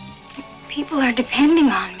 People are depending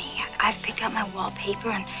on me. I've picked out my wallpaper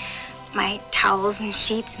and my towels and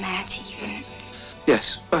sheets match even.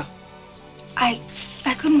 Yes, well. I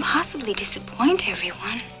couldn't possibly disappoint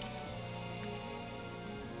everyone.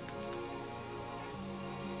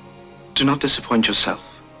 Do not disappoint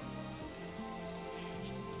yourself.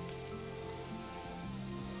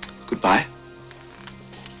 Goodbye.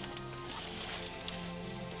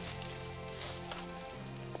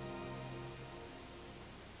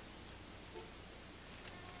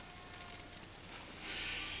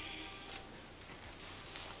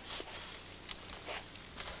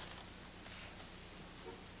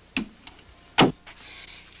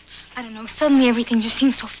 I don't know, suddenly everything just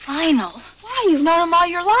seems so final. Why? You've known him all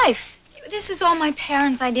your life. This was all my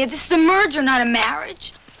parents' idea. This is a merger, not a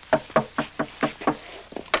marriage.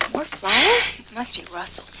 More flowers? It must be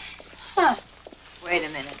Russell. Huh. Wait a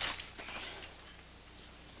minute.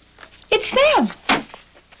 It's them.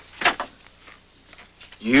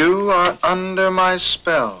 You are under my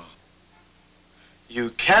spell.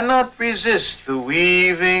 You cannot resist the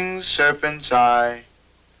weaving serpent's eye.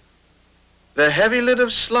 The heavy lid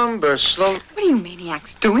of slumber slow... What are you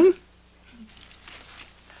maniacs doing?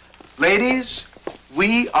 Ladies,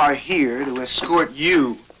 we are here to escort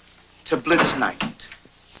you to Blitz Night.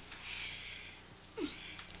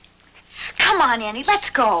 Come on, Annie, let's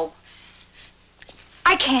go.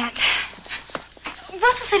 I can't.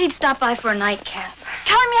 Russell said he'd stop by for a nightcap.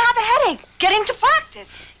 Tell him you have a headache. Get him to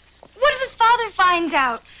practice. What if his father finds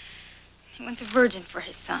out? He wants a virgin for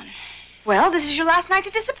his son. Well, this is your last night to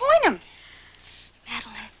disappoint him.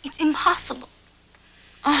 Madeline, it's impossible.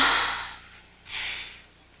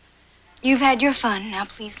 You've had your fun. Now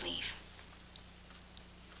please leave.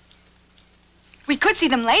 We could see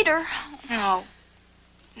them later. No,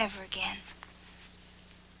 never again.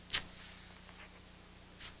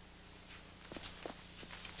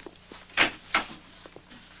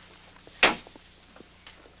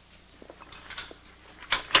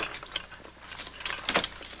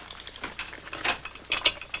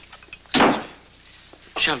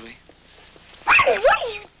 Shall we? Bernie, what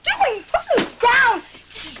are you doing? Put me down.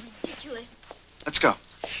 This is ridiculous. Let's go.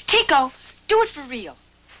 Tico, do it for real.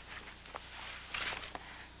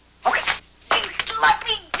 Okay. Let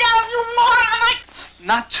me down, you moron.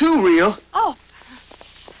 Not too real. Oh.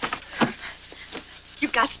 You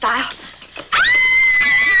got style.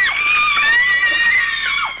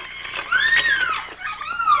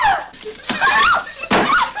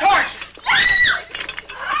 Torch!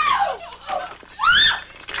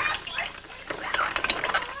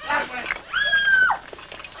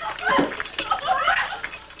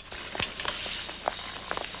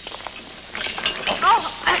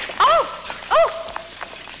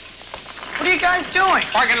 What are you guys doing?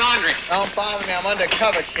 Parking laundry. Don't bother me. I'm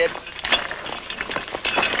undercover, kid.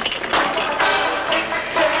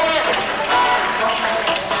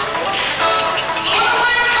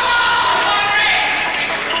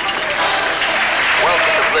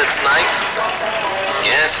 Welcome to Blitz Night.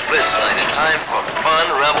 Yes, Blitz Night, a time for fun,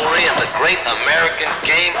 revelry, and the great American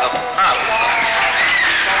game of homicide.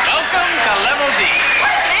 Welcome to Level D.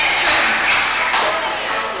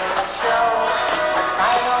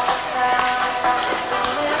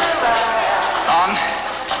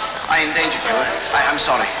 I endangered you. I'm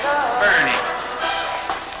sorry. Bernie,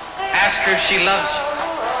 ask her if she loves you.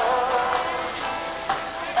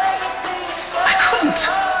 I couldn't.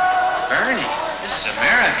 Bernie, this is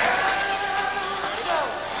America.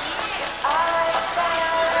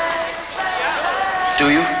 Do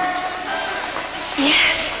you?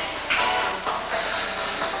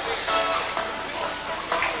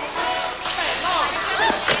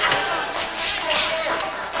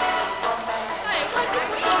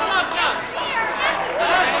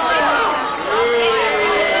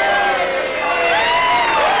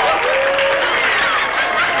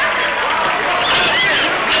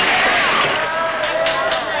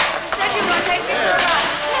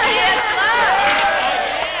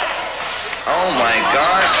 Oh my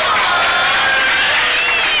gosh.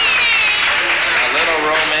 A little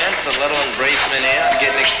romance, a little embracement here. I'm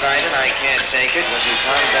getting excited. I can't take it. Would you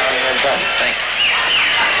calm down here, buddy? Thank you.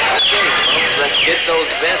 Okay, folks, let's get those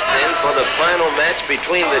bets in for the final match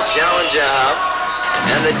between the challenger Huff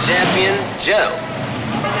and the champion Joe.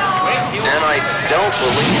 And I don't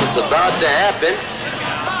believe it's about to happen.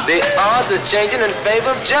 The odds are changing in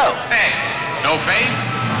favor of Joe. Hey, no fade?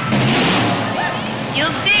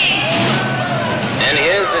 You'll see. And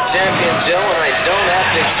here's the champion Joe, and I don't have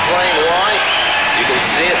to explain why. You can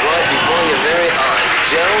see it right before your very eyes.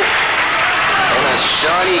 Joe on a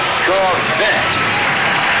shiny Corvette.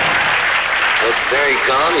 Looks very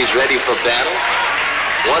calm. He's ready for battle.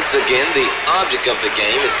 Once again, the object of the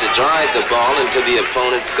game is to drive the ball into the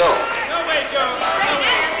opponent's goal. No way, Joe. No way.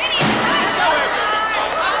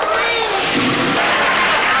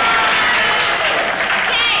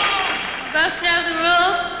 Both know the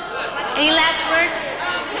rules? Any last words?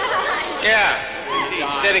 Yeah.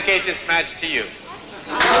 Dedicate this match to you.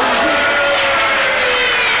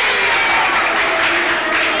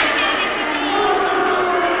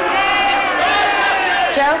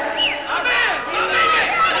 Joe?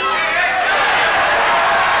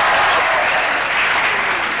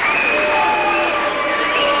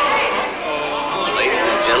 Ladies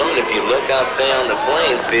and gentlemen, if you look out there on the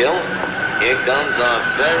playing field, here comes our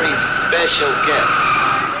very special guest.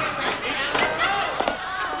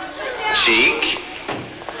 Cheek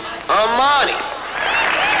Armani.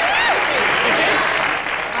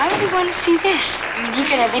 Why would he want to see this? I mean, he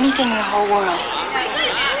could have anything in the whole world.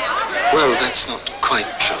 Well, that's not quite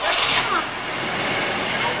true.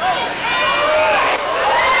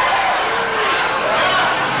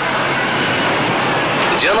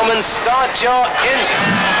 Gentlemen, start your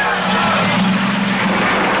engines.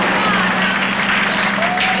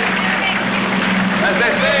 As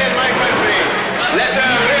they say in my country, let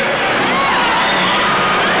her rip.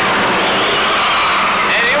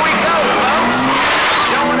 And here we go, folks.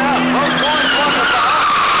 Showing up, both going for the ball.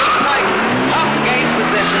 Looks like Huff gains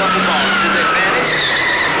possession of the ball. It's his advantage.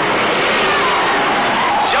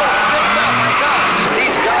 Joe spins up, my gosh.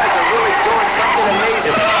 These guys are really doing something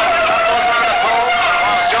amazing. Huff goes on the pole,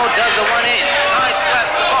 while Joe does the one in. Side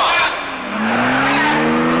slaps the ball.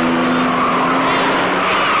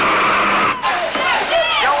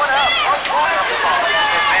 Showing up, both going up the ball. It's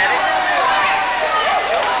his advantage.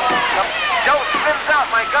 Joe spins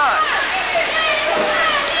out, my gosh.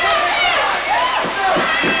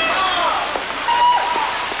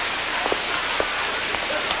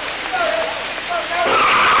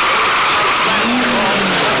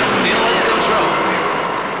 Still in control.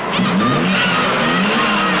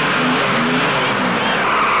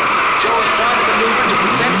 Joe's trying to maneuver to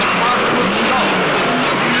protect a possible stall.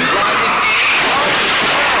 He's driving in.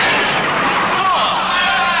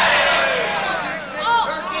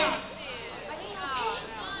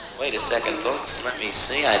 Wait a second, folks. Let me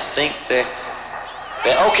see. I think they're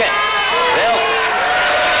okay. They're okay.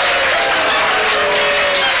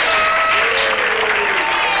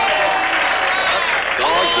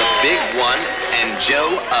 Scores a big 1 and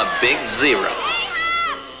Joe a big 0.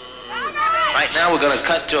 Right now, we're going to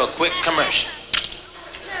cut to a quick commercial.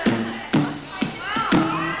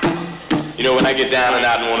 You know, when I get down and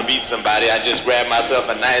out and want to beat somebody, I just grab myself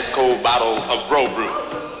a nice cold bottle of Bro Brew.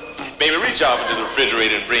 Baby, reach off into the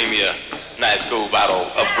refrigerator and bring me a nice cold bottle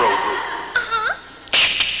of Bro Brew.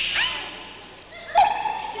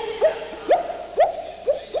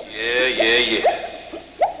 Yeah.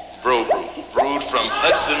 Bro Brew, brewed from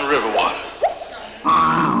Hudson River water.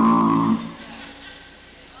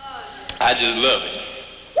 I just love it.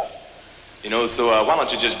 You know, so why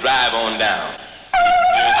don't you just drive on down to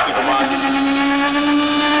the supermarket?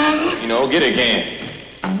 You know, get a can.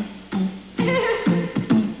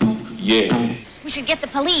 Yeah. We should get the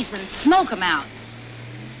police and smoke them out.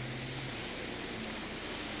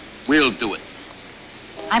 We'll do it.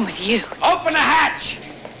 I'm with you. Open the hatch!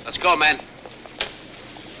 Let's go, man.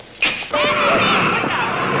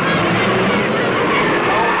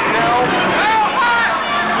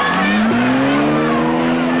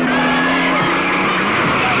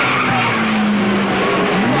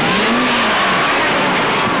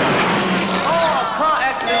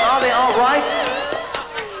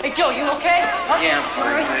 Hey, Joe, you okay? Huh? Yeah, I'm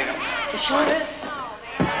fine. You sure, man?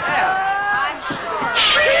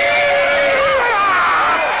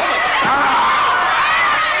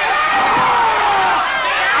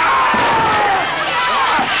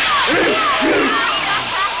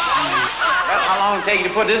 Well, how long will it take you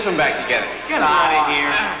to put this one back together? Get out of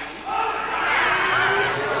here.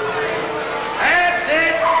 That's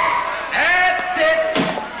it.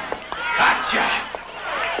 Gotcha.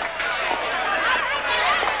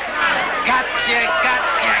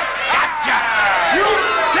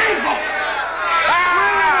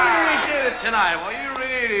 tonight, well, you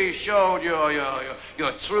really showed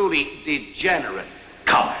your truly degenerate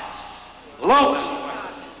colors. Lowest one.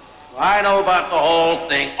 I know about the whole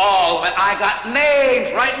thing, all of it. I got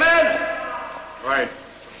names, right, men? Right.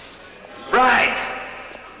 Right.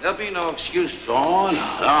 There'll be no excuses. Oh,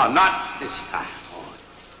 no, not this time. Oh,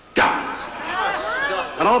 dummies.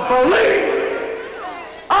 I don't believe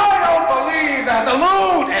that the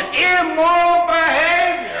lewd and immoral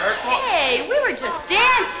behavior. Hey, we were just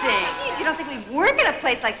dancing. Geez, you don't think we'd work in a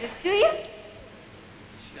place like this, do you?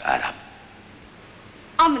 Shut up.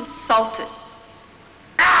 I'm insulted.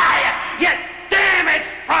 You damn it,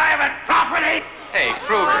 private property! Hey,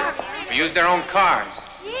 Kruger, we use their own cars.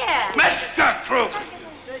 Yeah. Mr. Kruger!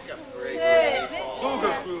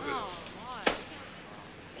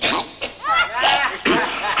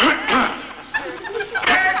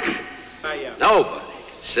 Nobody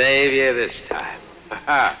can save you this time.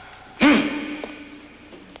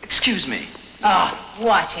 Excuse me. Oh,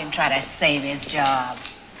 watch him try to save his job.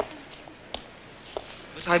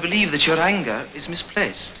 But I believe that your anger is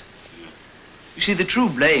misplaced. You see, the true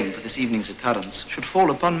blame for this evening's occurrence should fall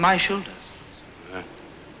upon my shoulders.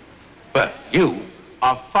 But you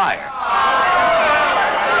are fired.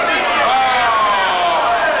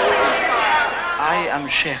 I am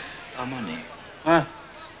Sheikh Amani. Huh?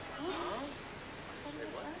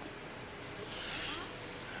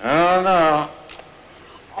 Oh, no.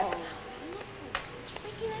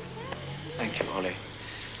 Thank you, Ollie.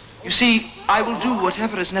 You see, I will do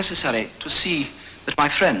whatever is necessary to see that my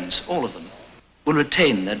friends, all of them, will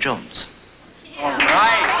retain their jobs. All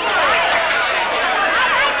right.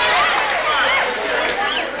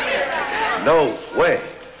 No way.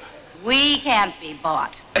 We can't be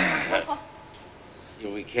bought.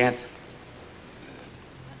 We can't.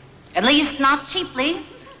 At least not cheaply.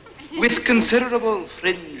 With considerable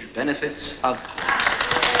fringe benefits of...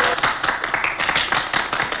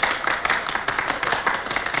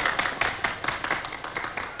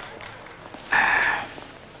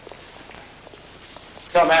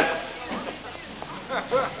 Come, man.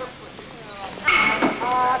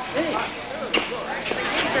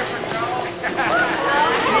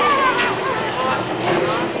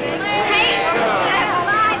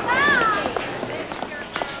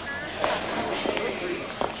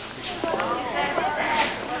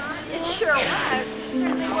 It sure was.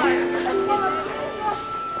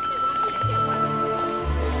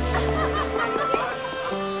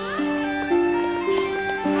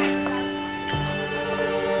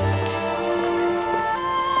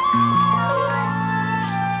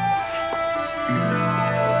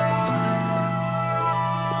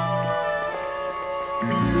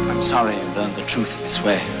 I'm sorry you learned the truth in this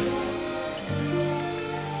way.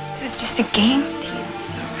 This was just a game to you.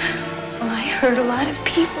 Well, I hurt a lot of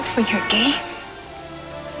people for your game.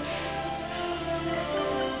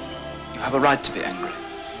 You have a right to be angry.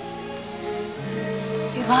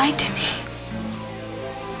 You lied to me.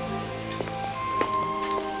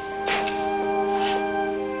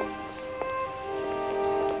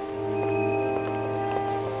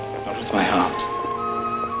 Not with my heart.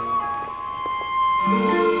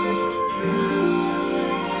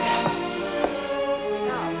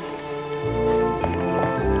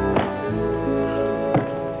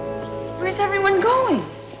 Where's everyone going?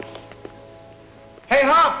 Hey,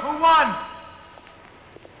 Huff, who won?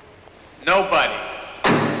 Nobody.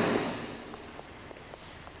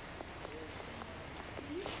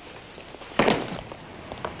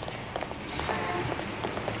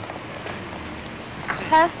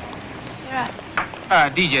 Huff, you're up.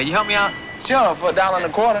 DJ, you help me out? Sure, for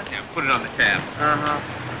 $1.25. Yeah, put it on the tab.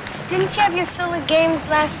 Didn't you have your fill of games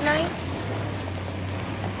last night?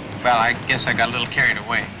 Well, I guess I got a little carried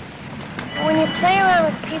away. When you play around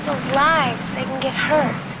with people's lives, they can get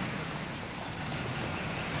hurt.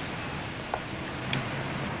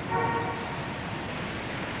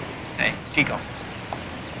 Hey, Chico.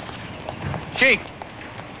 Chic!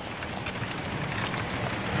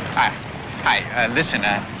 Hi, listen,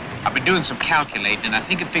 I've been doing some calculating, and I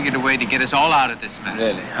think I figured a way to get us all out of this mess.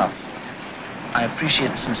 Really, Huff. I appreciate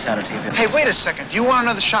the sincerity of your... Hey, wait a second. Do you want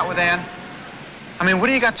another shot with Ann? I mean, what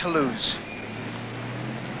do you got to lose?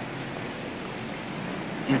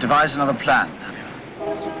 You've devised another plan, have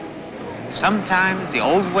you? Sometimes the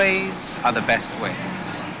old ways are the best ways.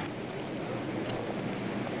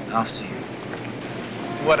 After you.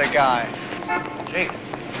 What a guy. Gee.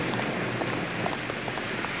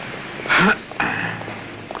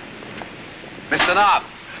 Mr. Knopf,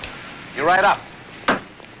 you're right up.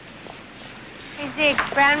 Hey, Zig,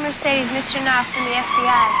 brown Mercedes, Mr. Knopf from the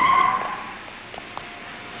FBI.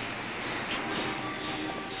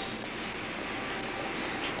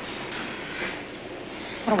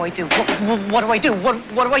 What do I do? What do I do?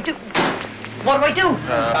 What do I do? What do I do?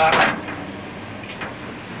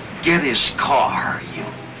 Get his car, you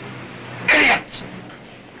idiot!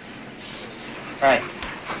 All right.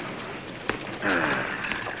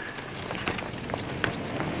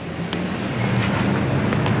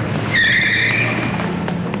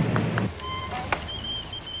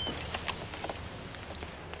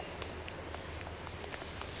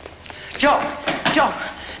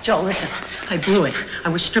 Joe, listen. I blew it. I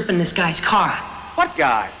was stripping this guy's car. What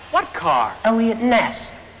guy? What car? Elliot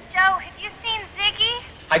Ness. Joe, have you seen Ziggy?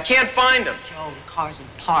 I can't find him. Joe, the car's in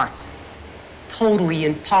parts. Totally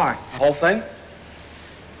in parts. The whole thing?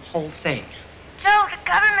 The whole thing. Joe, the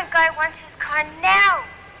government guy wants his car now.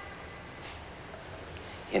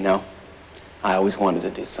 You know, I always wanted to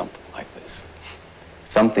do something like this.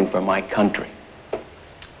 Something for my country.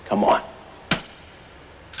 Come on.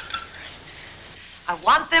 I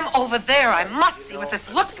want them over there. I must see what this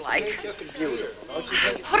looks like.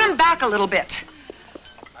 Put them back a little bit.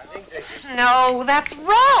 No, that's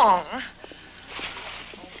wrong.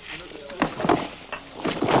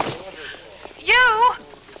 You!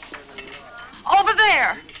 Over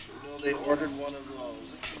there. They ordered one of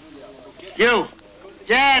those. You!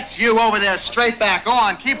 Yes, you over there, straight back. Go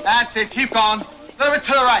on, that's it, keep going. A little bit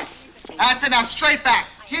to the right. That's it, now straight back.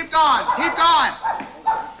 Keep going, keep going.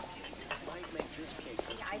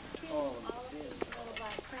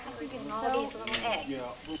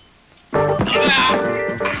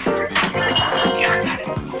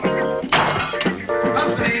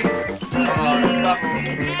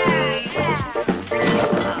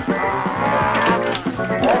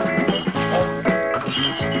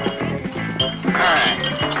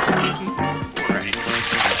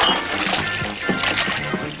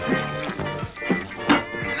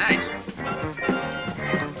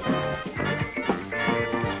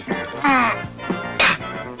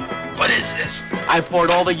 I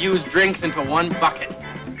poured all the used drinks into one bucket.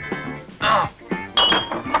 Oh.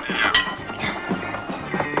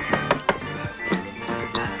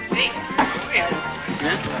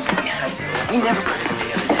 We never got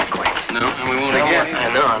together that quick. No, and we won't again.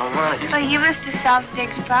 I know, I don't want it. Well, you must have solved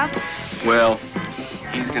Zig's problem. Well,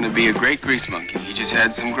 he's gonna be a great grease monkey. He just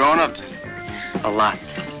had some growing up to do. A lot.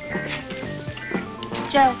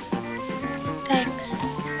 Joe, thanks.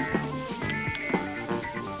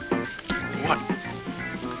 What?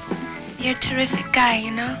 You're a terrific guy,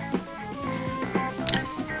 you know?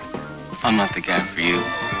 I'm not the guy for you.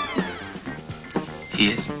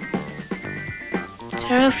 He is. It's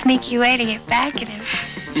a real sneaky way to get back at him.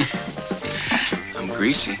 I'm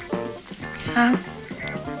greasy. So? All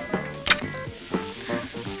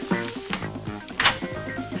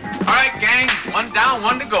right, gang. One down,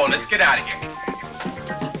 one to go. Let's get out of here.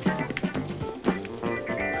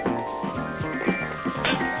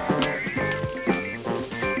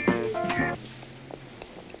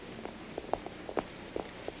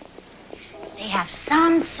 They have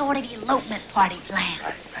some sort of elopement party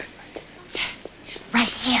planned. Right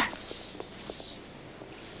here.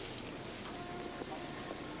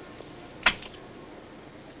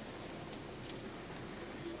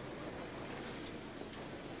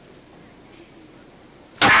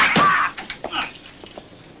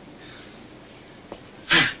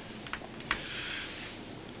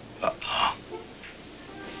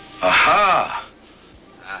 Aha!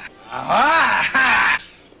 Aha!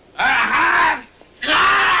 Aha!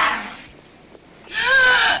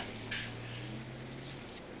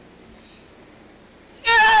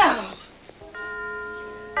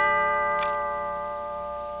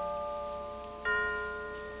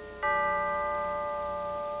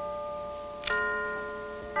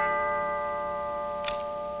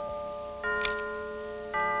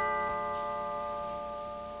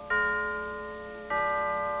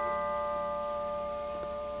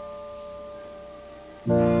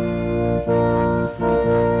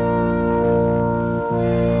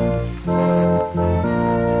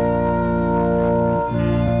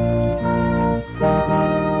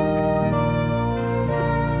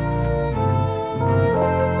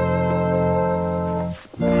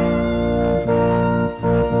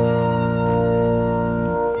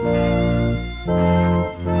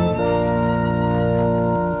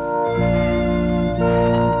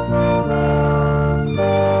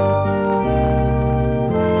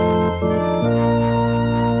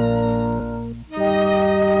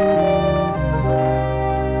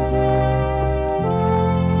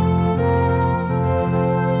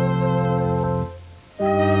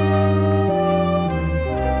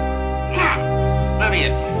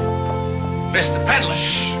 Mr. Peddler.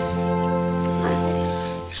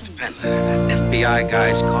 Mr. Peddler. that letter. That FBI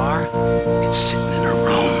guy's car, it's sitting in a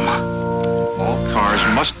room. All cars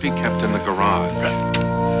must be kept in the garage.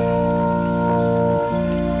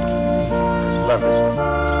 Love this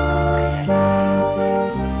one.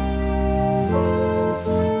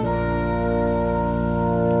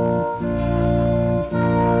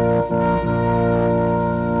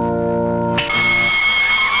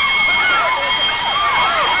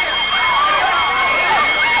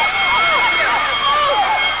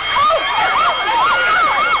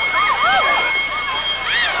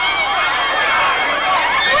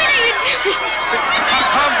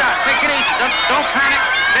 Don't panic.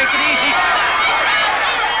 Take it easy.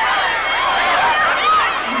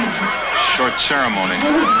 Short ceremony.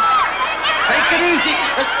 Take it easy.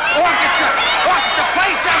 Orchestra. Orchestra,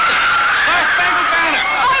 play something. Star Spangled Banner.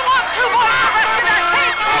 I want 2 boys arrested. I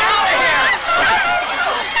can't get out of here.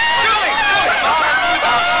 Julie.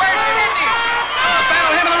 Where's the Indian? The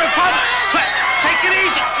battle hymn of the Republic. Take it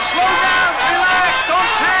easy. Slow down. Relax.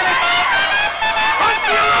 Don't panic. Run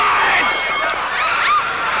for your lives.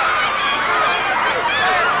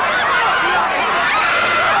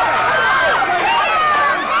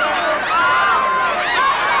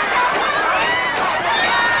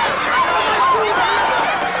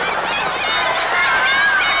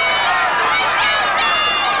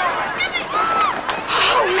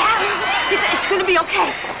 It's gonna be okay.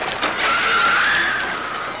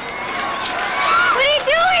 What are you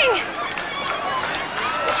doing?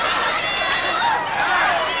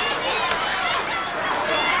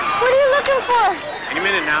 What are you looking for? Any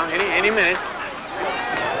minute now, any minute.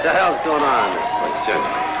 What the hell's going on in this place, Jim?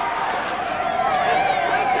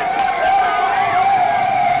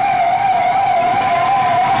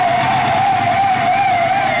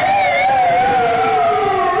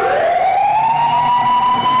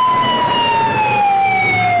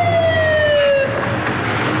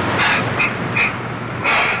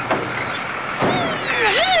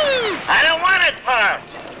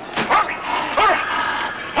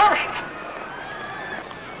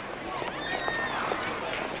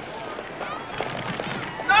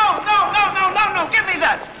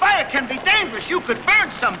 You could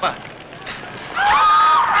burn somebody.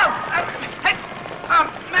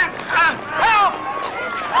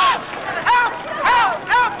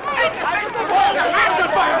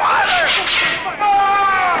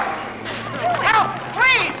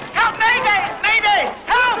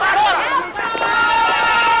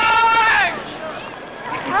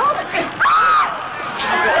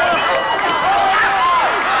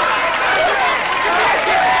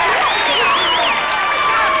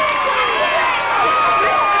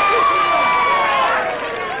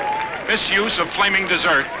 Misuse of flaming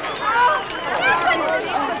dessert.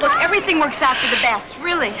 Look, everything works out for the best,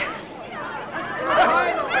 really.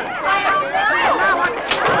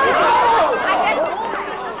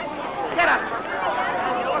 Get up.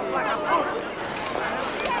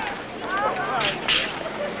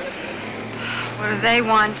 What do they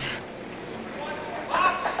want?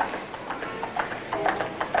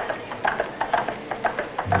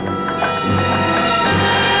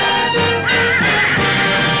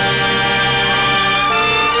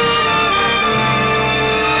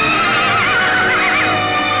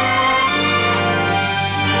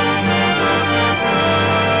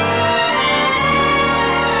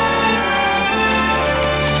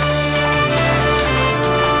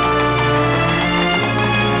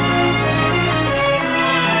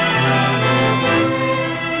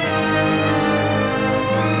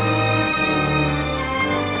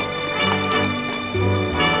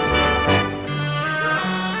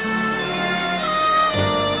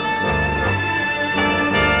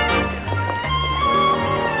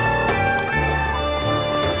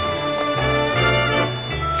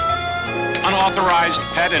 Unauthorized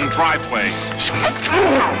pet and dry play.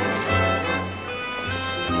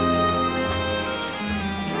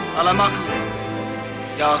 Alamak.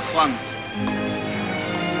 Ya Juan.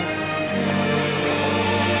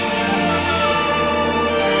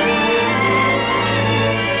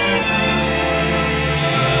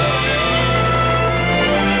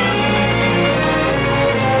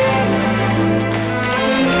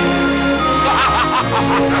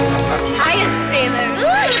 Hiya, sailor.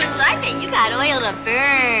 Ooh, like it. You got oil to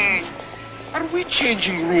burn. Are we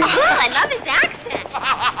changing rooms? Oh, I love his accent.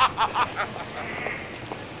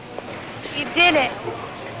 You did it.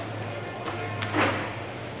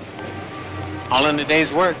 All in a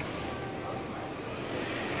day's work.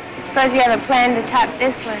 I suppose you have a plan to top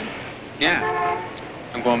this one. Yeah.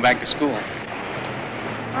 I'm going back to school.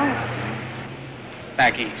 Oh.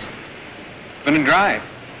 Back east. Gonna drive.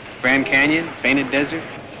 Grand Canyon, Painted Desert,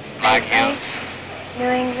 Black Hills. New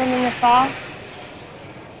England in the fall?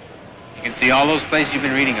 You can see all those places you've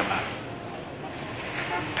been reading about.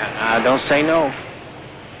 Don't say no.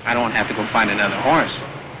 I don't have to go find another horse.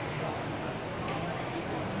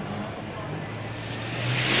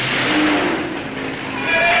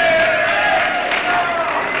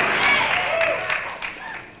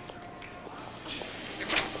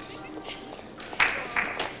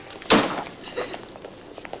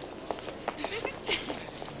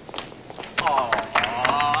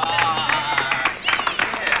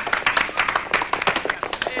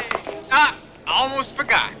 Almost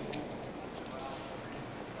forgot.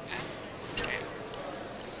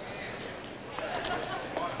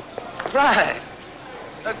 Right.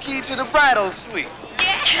 A key to the bridal suite.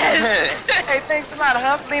 Yes! Hey, thanks a lot,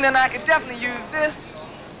 huh? Lena and I could definitely use this.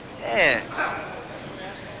 Yeah.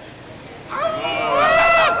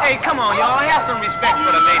 Hey, come on, y'all. Have some respect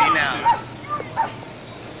for the lady now.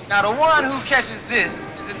 Now, the one who catches this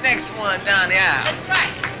is the next one down the aisle. That's right.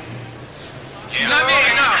 You know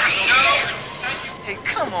me? No. Hey,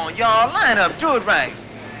 come on, y'all. Line up. Do it right.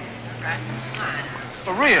 This is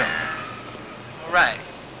for real. All right.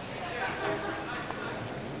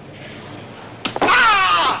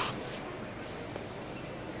 Ah!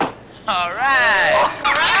 All right.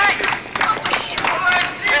 All right.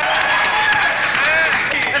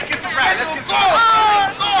 Let's get some right. Let's get some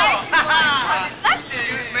right. Go.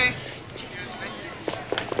 Excuse me.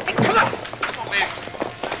 Hey, come on. Come on, baby.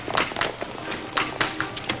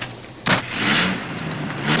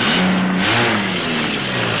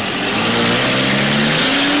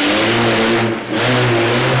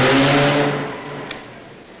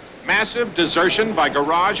 Massive desertion by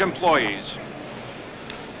garage employees.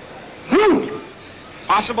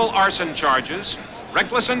 Possible arson charges,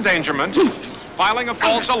 reckless endangerment, filing a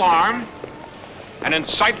false alarm, and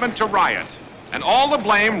incitement to riot. And all the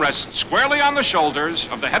blame rests squarely on the shoulders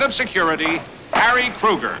of the head of security, Harry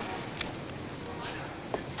Kruger.